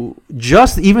to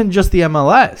just the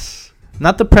MLS,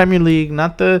 not the Premier League,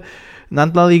 not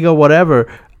La Liga,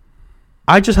 whatever,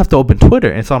 I just have to open Twitter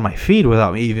and it's on my feed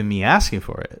without even me asking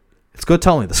for it. It's going to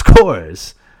tell me the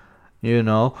scores,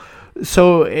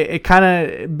 So it kind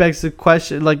of begs the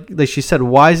question, like she said,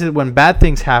 why is it when bad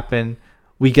things happen,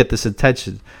 we get this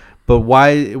attention? But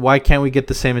why can't we get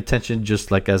the same attention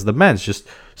just like as the men's? Just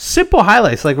simple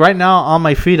highlights. Like right now on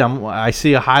my feed, I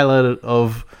see a highlight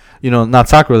of, not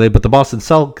soccer related, but the Boston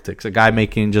Celtics, a guy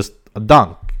making just a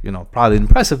dunk. Probably an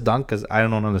impressive dunk because I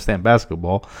don't understand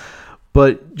basketball.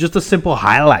 But just a simple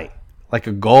highlight, like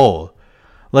a goal.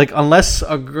 Like unless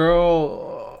a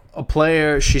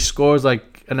player, she scores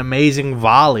like an amazing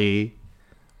volley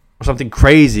or something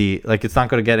crazy, like it's not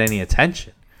going to get any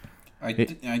attention. I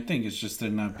think it's just they're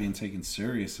not being taken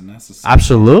serious, and that's the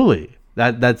absolutely.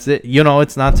 That's it.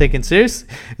 It's not taken seriously.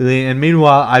 And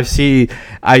meanwhile,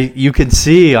 you can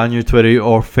see on your Twitter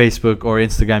or Facebook or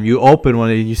Instagram, you open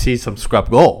one and you see some scrub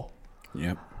goal.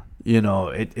 Yep.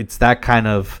 It's that kind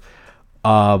of,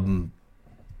 idea.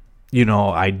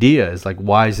 It's like,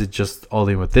 why is it just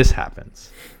only when this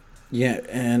happens? Yeah,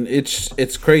 and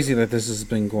it's crazy that this has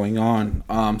been going on,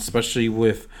 especially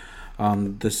with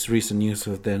this recent news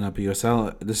with the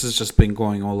NWSL. This has just been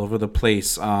going all over the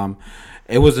place.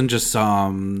 It wasn't just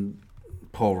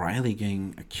Paul Riley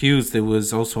getting accused. There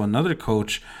was also another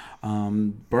coach,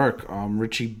 Burke,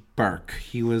 Richie Burke.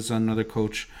 He was another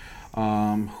coach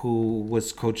who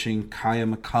was coaching Kaya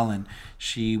McCullen.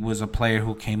 She was a player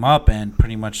who came up and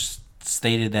pretty much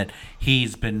stated that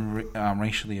he's been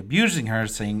racially abusing her,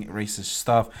 saying racist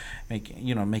stuff,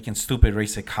 making stupid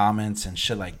racist comments and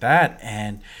shit like that.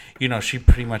 And she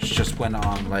pretty much just went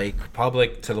on like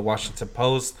public to the Washington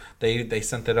Post. They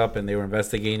sent it up and they were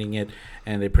investigating it,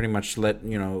 and they pretty much let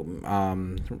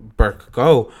Burke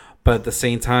go. But at the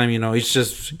same time, it's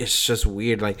just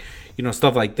weird, like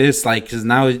stuff like this, like because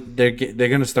now they're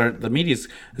gonna start. The media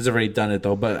has already done it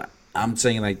though, but I'm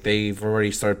saying like they've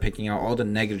already started picking out all the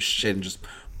negative shit and just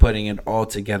putting it all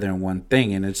together in one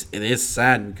thing, and it is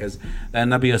sad because the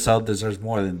NWSL deserves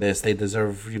more than this. They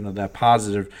deserve that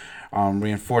positive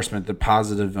reinforcement, the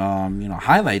positive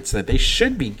highlights that they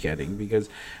should be getting, because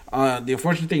the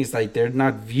unfortunate thing is like they're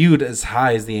not viewed as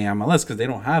high as the MLS because they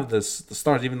don't have the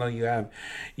stars, even though you have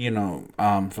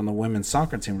from the women's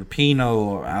soccer team,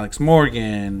 Rapinoe, Alex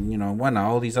Morgan, whatnot,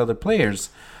 all these other players.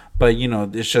 But,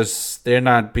 it's just they're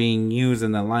not being used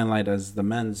in the limelight as the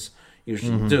men's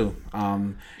usually do.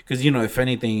 Because, if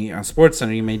anything, on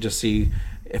SportsCenter, you may just see,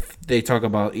 if they talk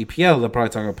about EPL, they'll probably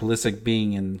talk about Pulisic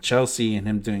being in Chelsea and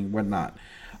him doing whatnot.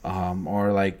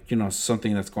 Or, like,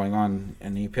 something that's going on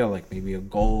in EPL, like maybe a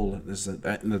goal is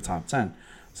in the top 10.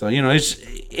 So, it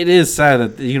is sad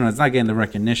that, it's not getting the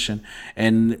recognition.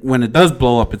 And when it does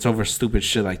blow up, it's over stupid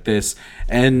shit like this.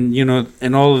 And,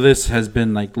 and all of this has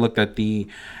been, like, looked at the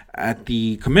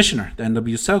commissioner, the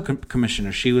NWSL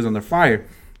commissioner. She was under fire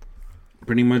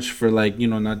pretty much for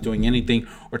not doing anything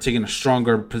or taking a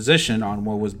stronger position on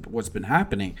what's been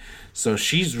happening. So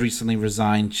she's recently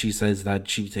resigned. She says that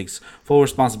she takes full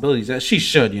responsibilities, as she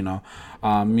should,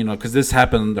 because this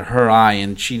happened under her eye,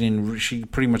 and she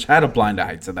pretty much had a blind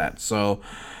eye to that. So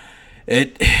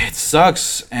it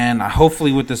sucks. And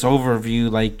hopefully with this overview,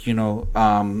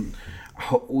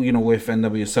 with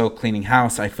NWSL cleaning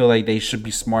house, I feel like they should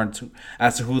be smart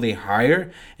as to who they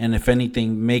hire, and if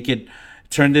anything,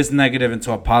 turn this negative into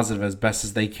a positive as best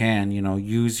as they can.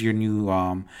 Use your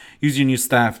new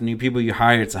staff, new people you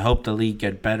hire to help the league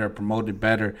get better, promoted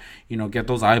better. Get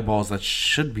those eyeballs that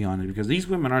should be on it, because these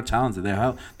women are talented.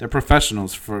 They're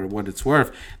professionals for what it's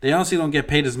worth. They honestly don't get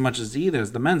paid as much as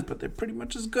the men's, but they're pretty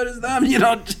much as good as them.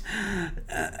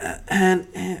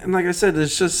 And like I said,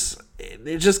 it's just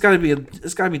gotta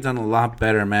be done a lot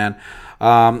better, man.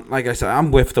 Like I said,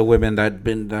 I'm with the women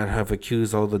that have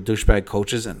accused all the douchebag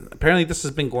coaches, and apparently this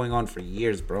has been going on for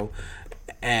years, bro.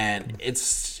 And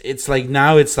it's like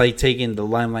now it's like taking the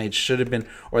limelight. It should have been,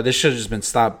 or this should have just been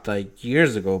stopped like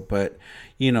years ago. But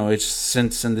it's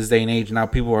since in this day and age now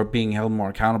people are being held more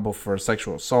accountable for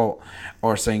sexual assault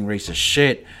or saying racist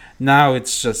shit. Now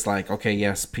it's just like, okay,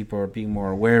 yes, people are being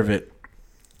more aware of it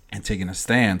and taking a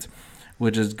stand,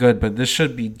 which is good. But this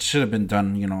should have been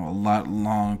done, a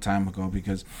long time ago,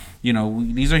 because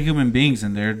these are human beings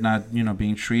and they're not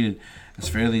being treated as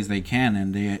fairly as they can,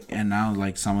 and now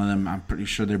like some of them, I'm pretty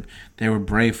sure they were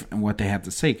brave in what they had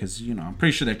to say, because I'm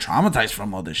pretty sure they're traumatized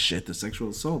from all this shit, the sexual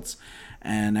assaults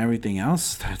and everything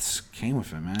else that's came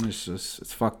with it, man.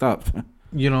 It's fucked up.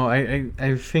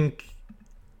 I think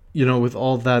with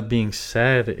all that being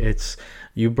said,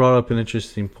 you brought up an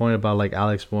interesting point about like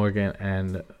Alex Morgan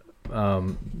and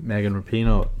Megan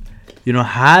Rapinoe.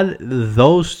 Had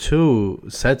those two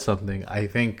said something, I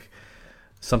think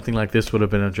something like this would have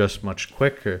been addressed much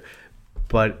quicker.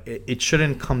 But it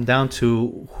shouldn't come down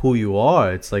to who you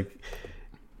are. It's like,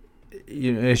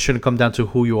 it shouldn't come down to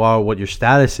who you are, what your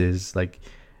status is. Like,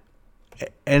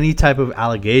 any type of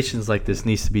allegations like this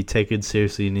needs to be taken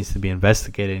seriously. It needs to be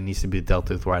investigated. It needs to be dealt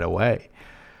with right away.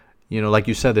 Like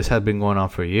you said, this had been going on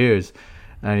for years.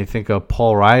 And you think of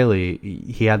Paul Riley,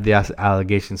 he had the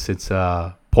allegations since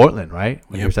Portland, right?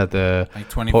 When he was at the like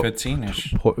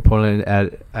 2015-ish. Portland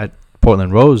at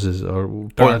Portland Roses or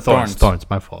Portland Thorns.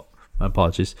 My fault. My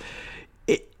apologies.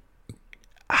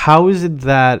 How is it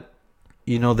that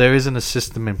there isn't a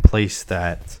system in place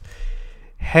that,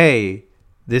 hey,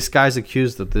 this guy's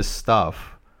accused of this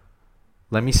stuff.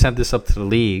 Let me send this up to the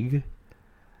league.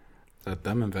 Let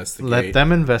them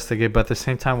investigate. But at the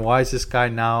same time, why is this guy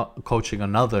now coaching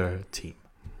another team?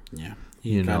 Yeah,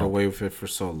 he got away with it for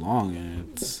so long, and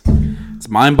it's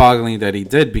mind-boggling that he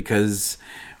did, because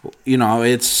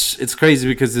it's crazy,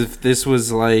 because if this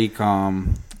was like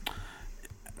I'm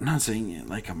not saying it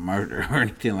like a murder or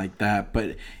anything like that,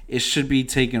 but it should be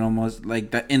taken almost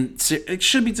like that, and it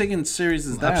should be taken serious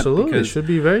as that. Absolutely, it should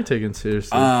be very taken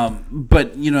seriously.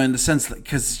 But in the sense,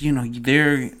 because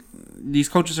these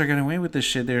coaches are getting away with this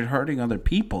shit. They're hurting other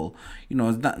people.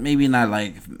 It's maybe not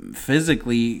like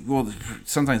physically. Well,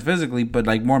 sometimes physically, but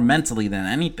like more mentally than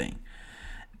anything.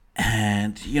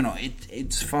 And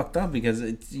it's fucked up,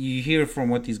 because you hear from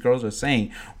what these girls are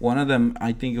saying. One of them,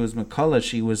 I think it was McCullough,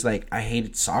 she was like, I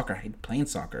hated soccer. I hated playing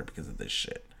soccer because of this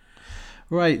shit.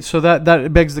 Right. So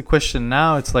that begs the question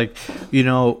now. It's like,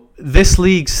 this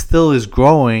league still is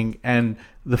growing, and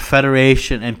the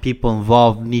federation and people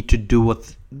involved need to do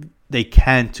what they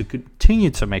can to continue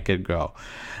to make it grow.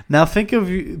 Now think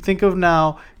of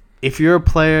now, if you're a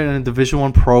player in a Division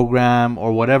I program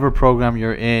or whatever program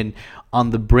you're in,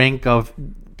 on the brink of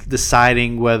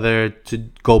deciding whether to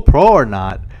go pro or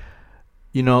not,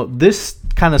 this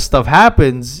kind of stuff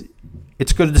happens.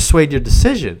 It's going to dissuade your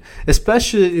decision,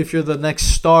 especially if you're the next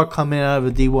star coming out of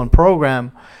a D1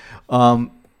 program.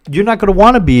 You're not going to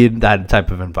want to be in that type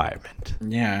of environment.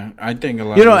 Yeah, I think a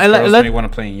lot of girls may want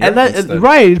to play in Europe.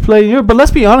 Right, play in Europe. But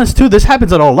let's be honest, too, this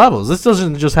happens at all levels. This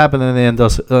doesn't just happen in the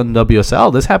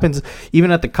NWSL. This happens even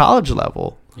at the college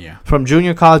level. Yeah. From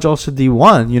junior college also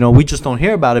D1. We just don't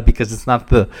hear about it because it's not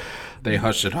the... They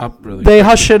hush it up, really. They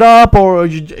hush it up, or,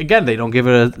 again, they don't give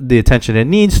it the attention it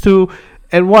needs to,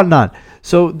 and whatnot.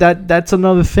 So that's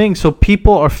another thing. So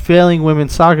people are failing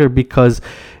women's soccer because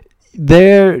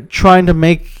they're trying to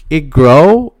make it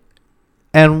grow,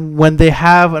 and when they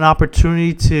have an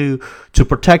opportunity to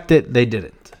protect it, they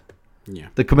didn't. Yeah.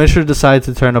 The commissioner decided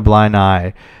to turn a blind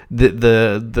eye.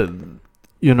 The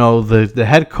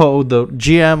head coach, the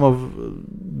GM of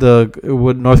the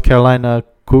North Carolina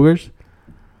Cougars.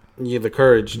 Yeah, the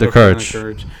Courage. The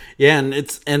Courage. Yeah,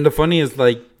 and the funny is,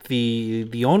 like,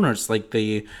 the owners, like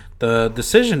the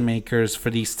decision makers for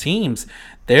these teams,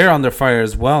 they're under fire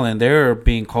as well, and they're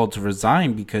being called to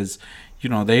resign because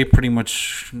they pretty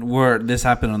much this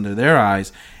happened under their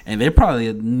eyes, and they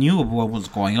probably knew what was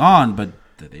going on, but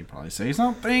did they probably say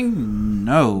something?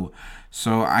 No.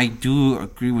 So I do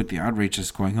agree with the outrage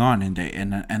that's going on, and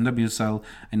NWSL,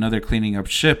 I know they're cleaning up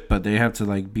shit, but they have to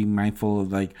like be mindful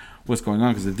of like what's going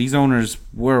on, because if these owners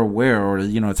were aware, or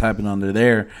it's happened under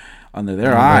their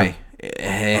eye,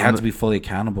 it has to be fully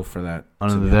accountable for that.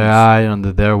 Under their eye,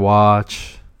 under their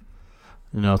watch,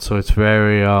 so it's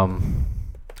very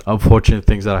unfortunate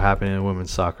things that are happening in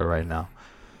women's soccer right now.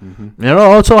 Mm-hmm. It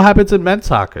also happens in men's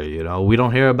soccer. We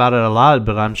don't hear about it a lot,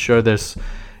 but I'm sure there's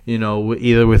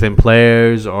either within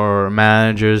players or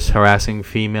managers harassing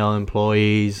female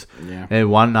employees and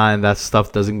whatnot, and that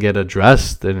stuff doesn't get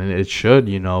addressed, and it should.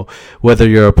 Whether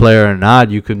you're a player or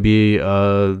not, you can be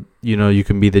you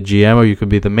can be the GM or you can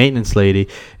be the maintenance lady.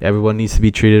 Everyone needs to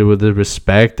be treated with the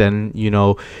respect, and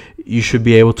you should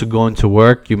be able to go into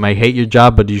work. You might hate your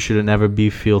job, but you should never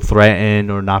feel threatened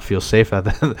or not feel safe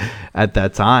at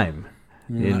that time.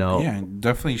 Yeah,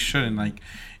 definitely shouldn't.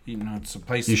 It's a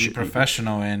place to be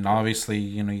professional, and obviously,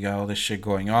 you got all this shit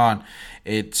going on.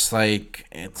 It's like,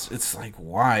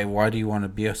 why do you want to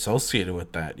be associated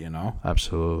with that?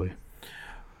 Absolutely.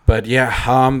 But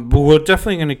yeah, we're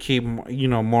definitely gonna keep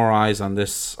more eyes on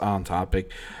this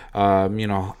topic.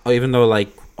 Even though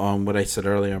what I said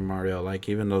earlier, Mario,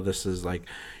 even though this is a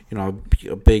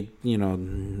big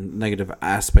negative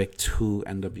aspect to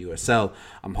NWSL,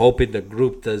 I'm hoping the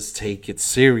group does take it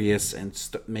serious and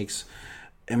makes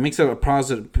it a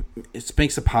positive. It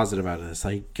makes a positive out of this.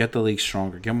 Get the league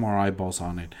stronger, get more eyeballs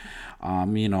on it.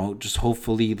 Just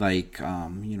hopefully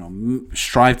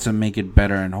strive to make it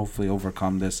better and hopefully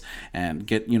overcome this and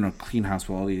get clean house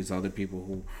with all these other people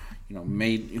who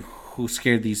who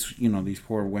scared these these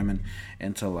poor women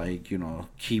into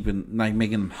keeping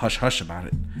making them hush hush about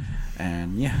it.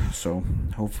 And so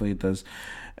hopefully it does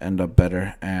end up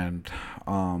better. And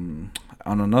on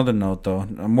another note, though,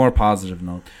 a more positive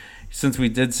note, since we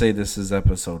did say this is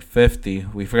episode 50,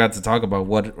 we forgot to talk about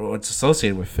what's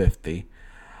associated with 50.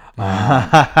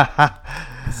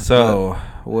 So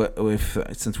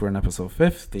since we're in episode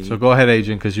 50, so go ahead,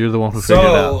 Agent, because you're the one who figured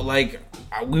it out.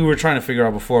 We were trying to figure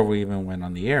out before we even went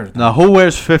on the air. Now, who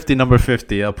wears 50, number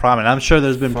 50? I'll promise. I'm sure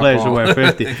there's been players who wear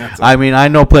 50. I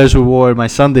know players who wore my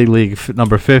Sunday league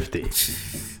number 50.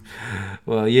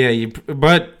 Well, yeah,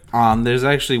 but there's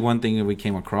actually one thing that we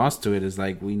came across to it is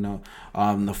we know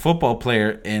the football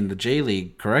player in the J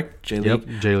League, correct? J League. Yep,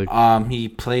 J League. He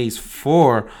plays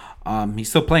for. He's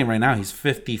still playing right now. He's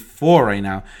 54 right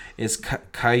now. Is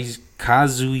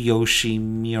Kazuyoshi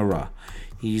Miura.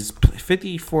 He's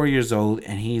 54 years old,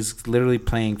 and he's literally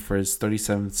playing for his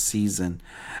 37th season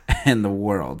in the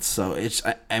world. So it's,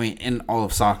 in all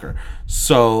of soccer.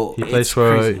 So he plays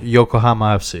for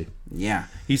Yokohama FC. Yeah,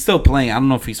 he's still playing. I don't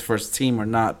know if he's first team or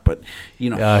not, but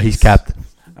he's captain.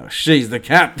 Oh, shit, he's the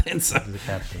captain. So he's the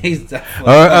captain. He's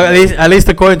definitely. Or at least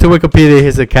according to Wikipedia,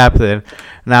 he's the captain.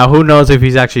 Now, who knows if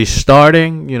he's actually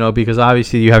starting? Because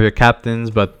obviously you have your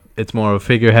captains, but it's more of a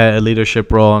figurehead, a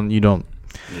leadership role, and they don't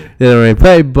really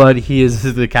play. But he is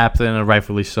the captain, and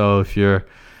rightfully so. If you're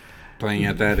playing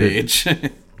at that age.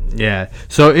 Yeah.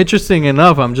 So interesting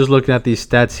enough, I'm just looking at these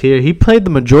stats here. He played the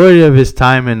majority of his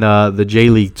time in the J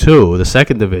League 2, the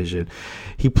second division.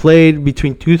 He played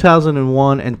between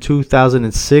 2001 and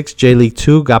 2006. J League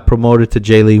 2 got promoted to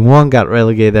J League 1, got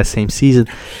relegated that same season.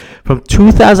 From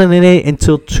 2008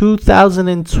 until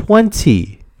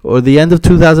 2020, or the end of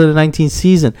 2019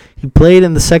 season, he played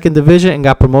in the second division and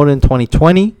got promoted in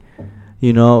 2020.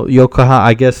 Yokohama,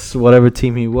 I guess whatever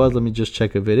team he was. Let me just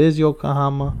check if it is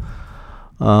Yokohama.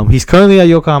 He's currently at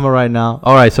Yokohama right now.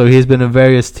 All right, so he's been in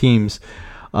various teams.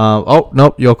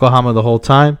 Yokohama the whole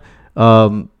time.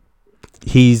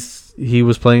 He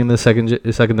was playing in the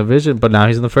second division, but now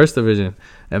he's in the first division.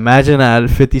 Imagine at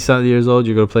 50-something years old,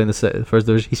 you're going to play in the first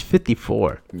division. He's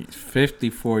 54. He's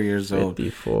 54 years old.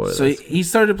 54. So he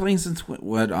started playing since what?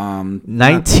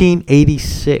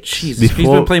 1986. Jeez, he's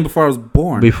been playing before I was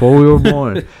born. Before we were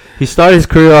born. He started his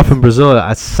career off in Brazil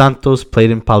at Santos,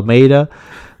 played in Palmeiras.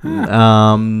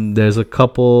 There's a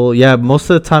couple. Yeah, most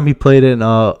of the time he played in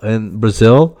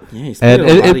Brazil. Yeah, he's played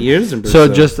a lot of years in Brazil.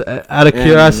 So just out of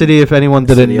curiosity, if anyone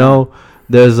didn't know,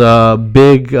 there's a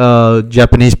big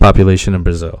Japanese population in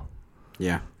Brazil.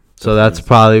 Yeah. So that's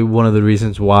probably one of the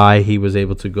reasons why he was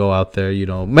able to go out there.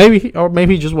 Maybe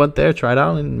he just went there, tried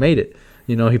out, and made it.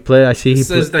 He played. I see. He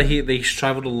says that they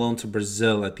traveled alone to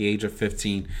Brazil at the age of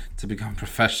 15 to become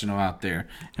professional out there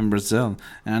in Brazil.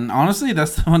 And honestly,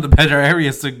 that's one of the better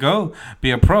areas to go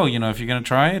be a pro. If you're gonna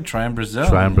try it, try in Brazil.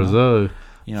 Try in Brazil.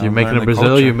 If you're making it in Brazil,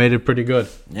 culture. You made it pretty good.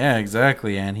 Yeah,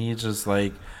 exactly. And he just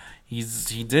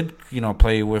he did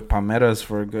play with Palmeiras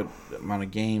for a good amount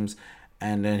of games,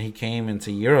 and then he came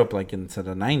into Europe into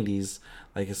the 90s.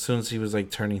 As soon as he was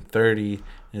turning 30, in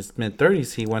his mid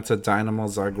 30s, he went to Dynamo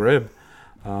Zagreb.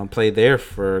 Played there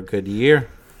for a good year,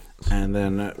 and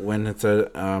then went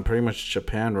into pretty much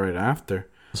Japan right after.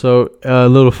 So a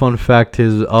little fun fact,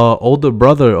 his older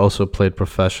brother also played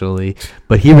professionally,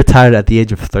 but he retired at the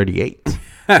age of 38,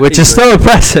 which is still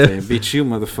impressive. Beat you,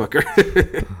 motherfucker.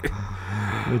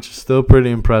 Which is still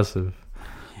pretty impressive.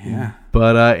 Yeah.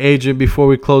 But Adrian, before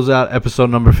we close out episode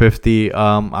number 50,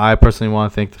 I personally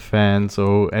want to thank the fans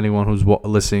or anyone who's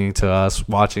listening to us,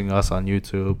 watching us on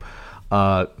YouTube.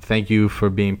 Thank you for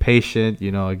being patient.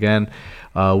 Again,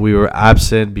 we were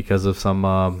absent because of some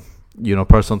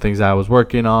personal things that I was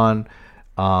working on.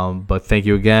 But thank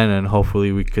you again, and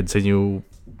hopefully we continue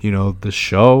the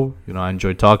show. I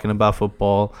enjoy talking about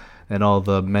football and all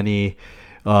the many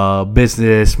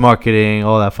business, marketing,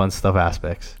 all that fun stuff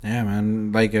aspects. Yeah,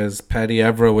 man. Like as Patty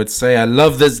Evra would say, I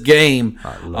love this game.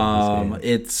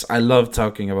 I love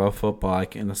talking about football.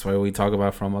 That's why we talk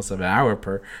about for almost an hour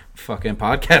per fucking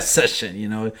podcast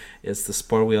session. It's the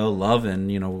sport we all love and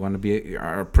we want to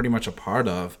are pretty much a part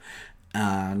of.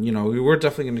 We're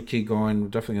definitely going to keep going. We're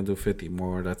definitely going to do 50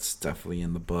 more. That's definitely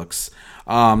in the books.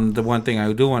 The one thing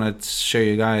I do want to share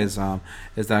you guys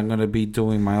is that I'm going to be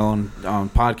doing my own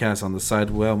podcast on the side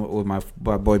with my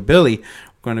boy Billy. We're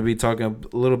going to be talking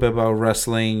a little bit about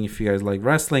wrestling. If you guys like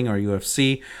wrestling or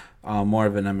UFC, more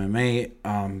of an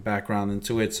MMA background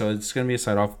into it. So it's going to be a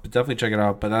side off. But definitely check it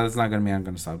out. But that's not going to mean I'm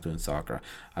going to stop doing soccer.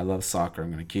 I love soccer.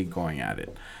 I'm going to keep going at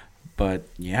it. But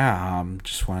yeah,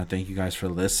 just want to thank you guys for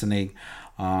listening.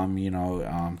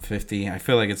 50. I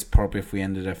feel like it's appropriate if we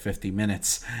ended at 50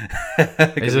 minutes.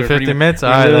 Is it 50 minutes?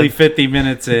 We're really 50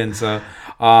 minutes in. So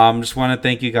just want to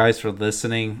thank you guys for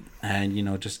listening,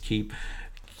 and just keep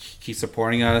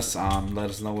supporting us. Let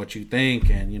us know what you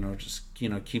think, and just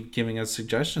keep giving us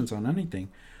suggestions on anything.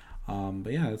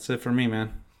 But yeah, that's it for me,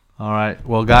 man. All right.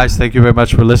 Well, guys, thank you very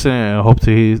much for listening, and I hope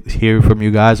to hear from you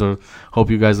guys, or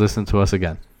hope you guys listen to us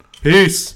again. Peace.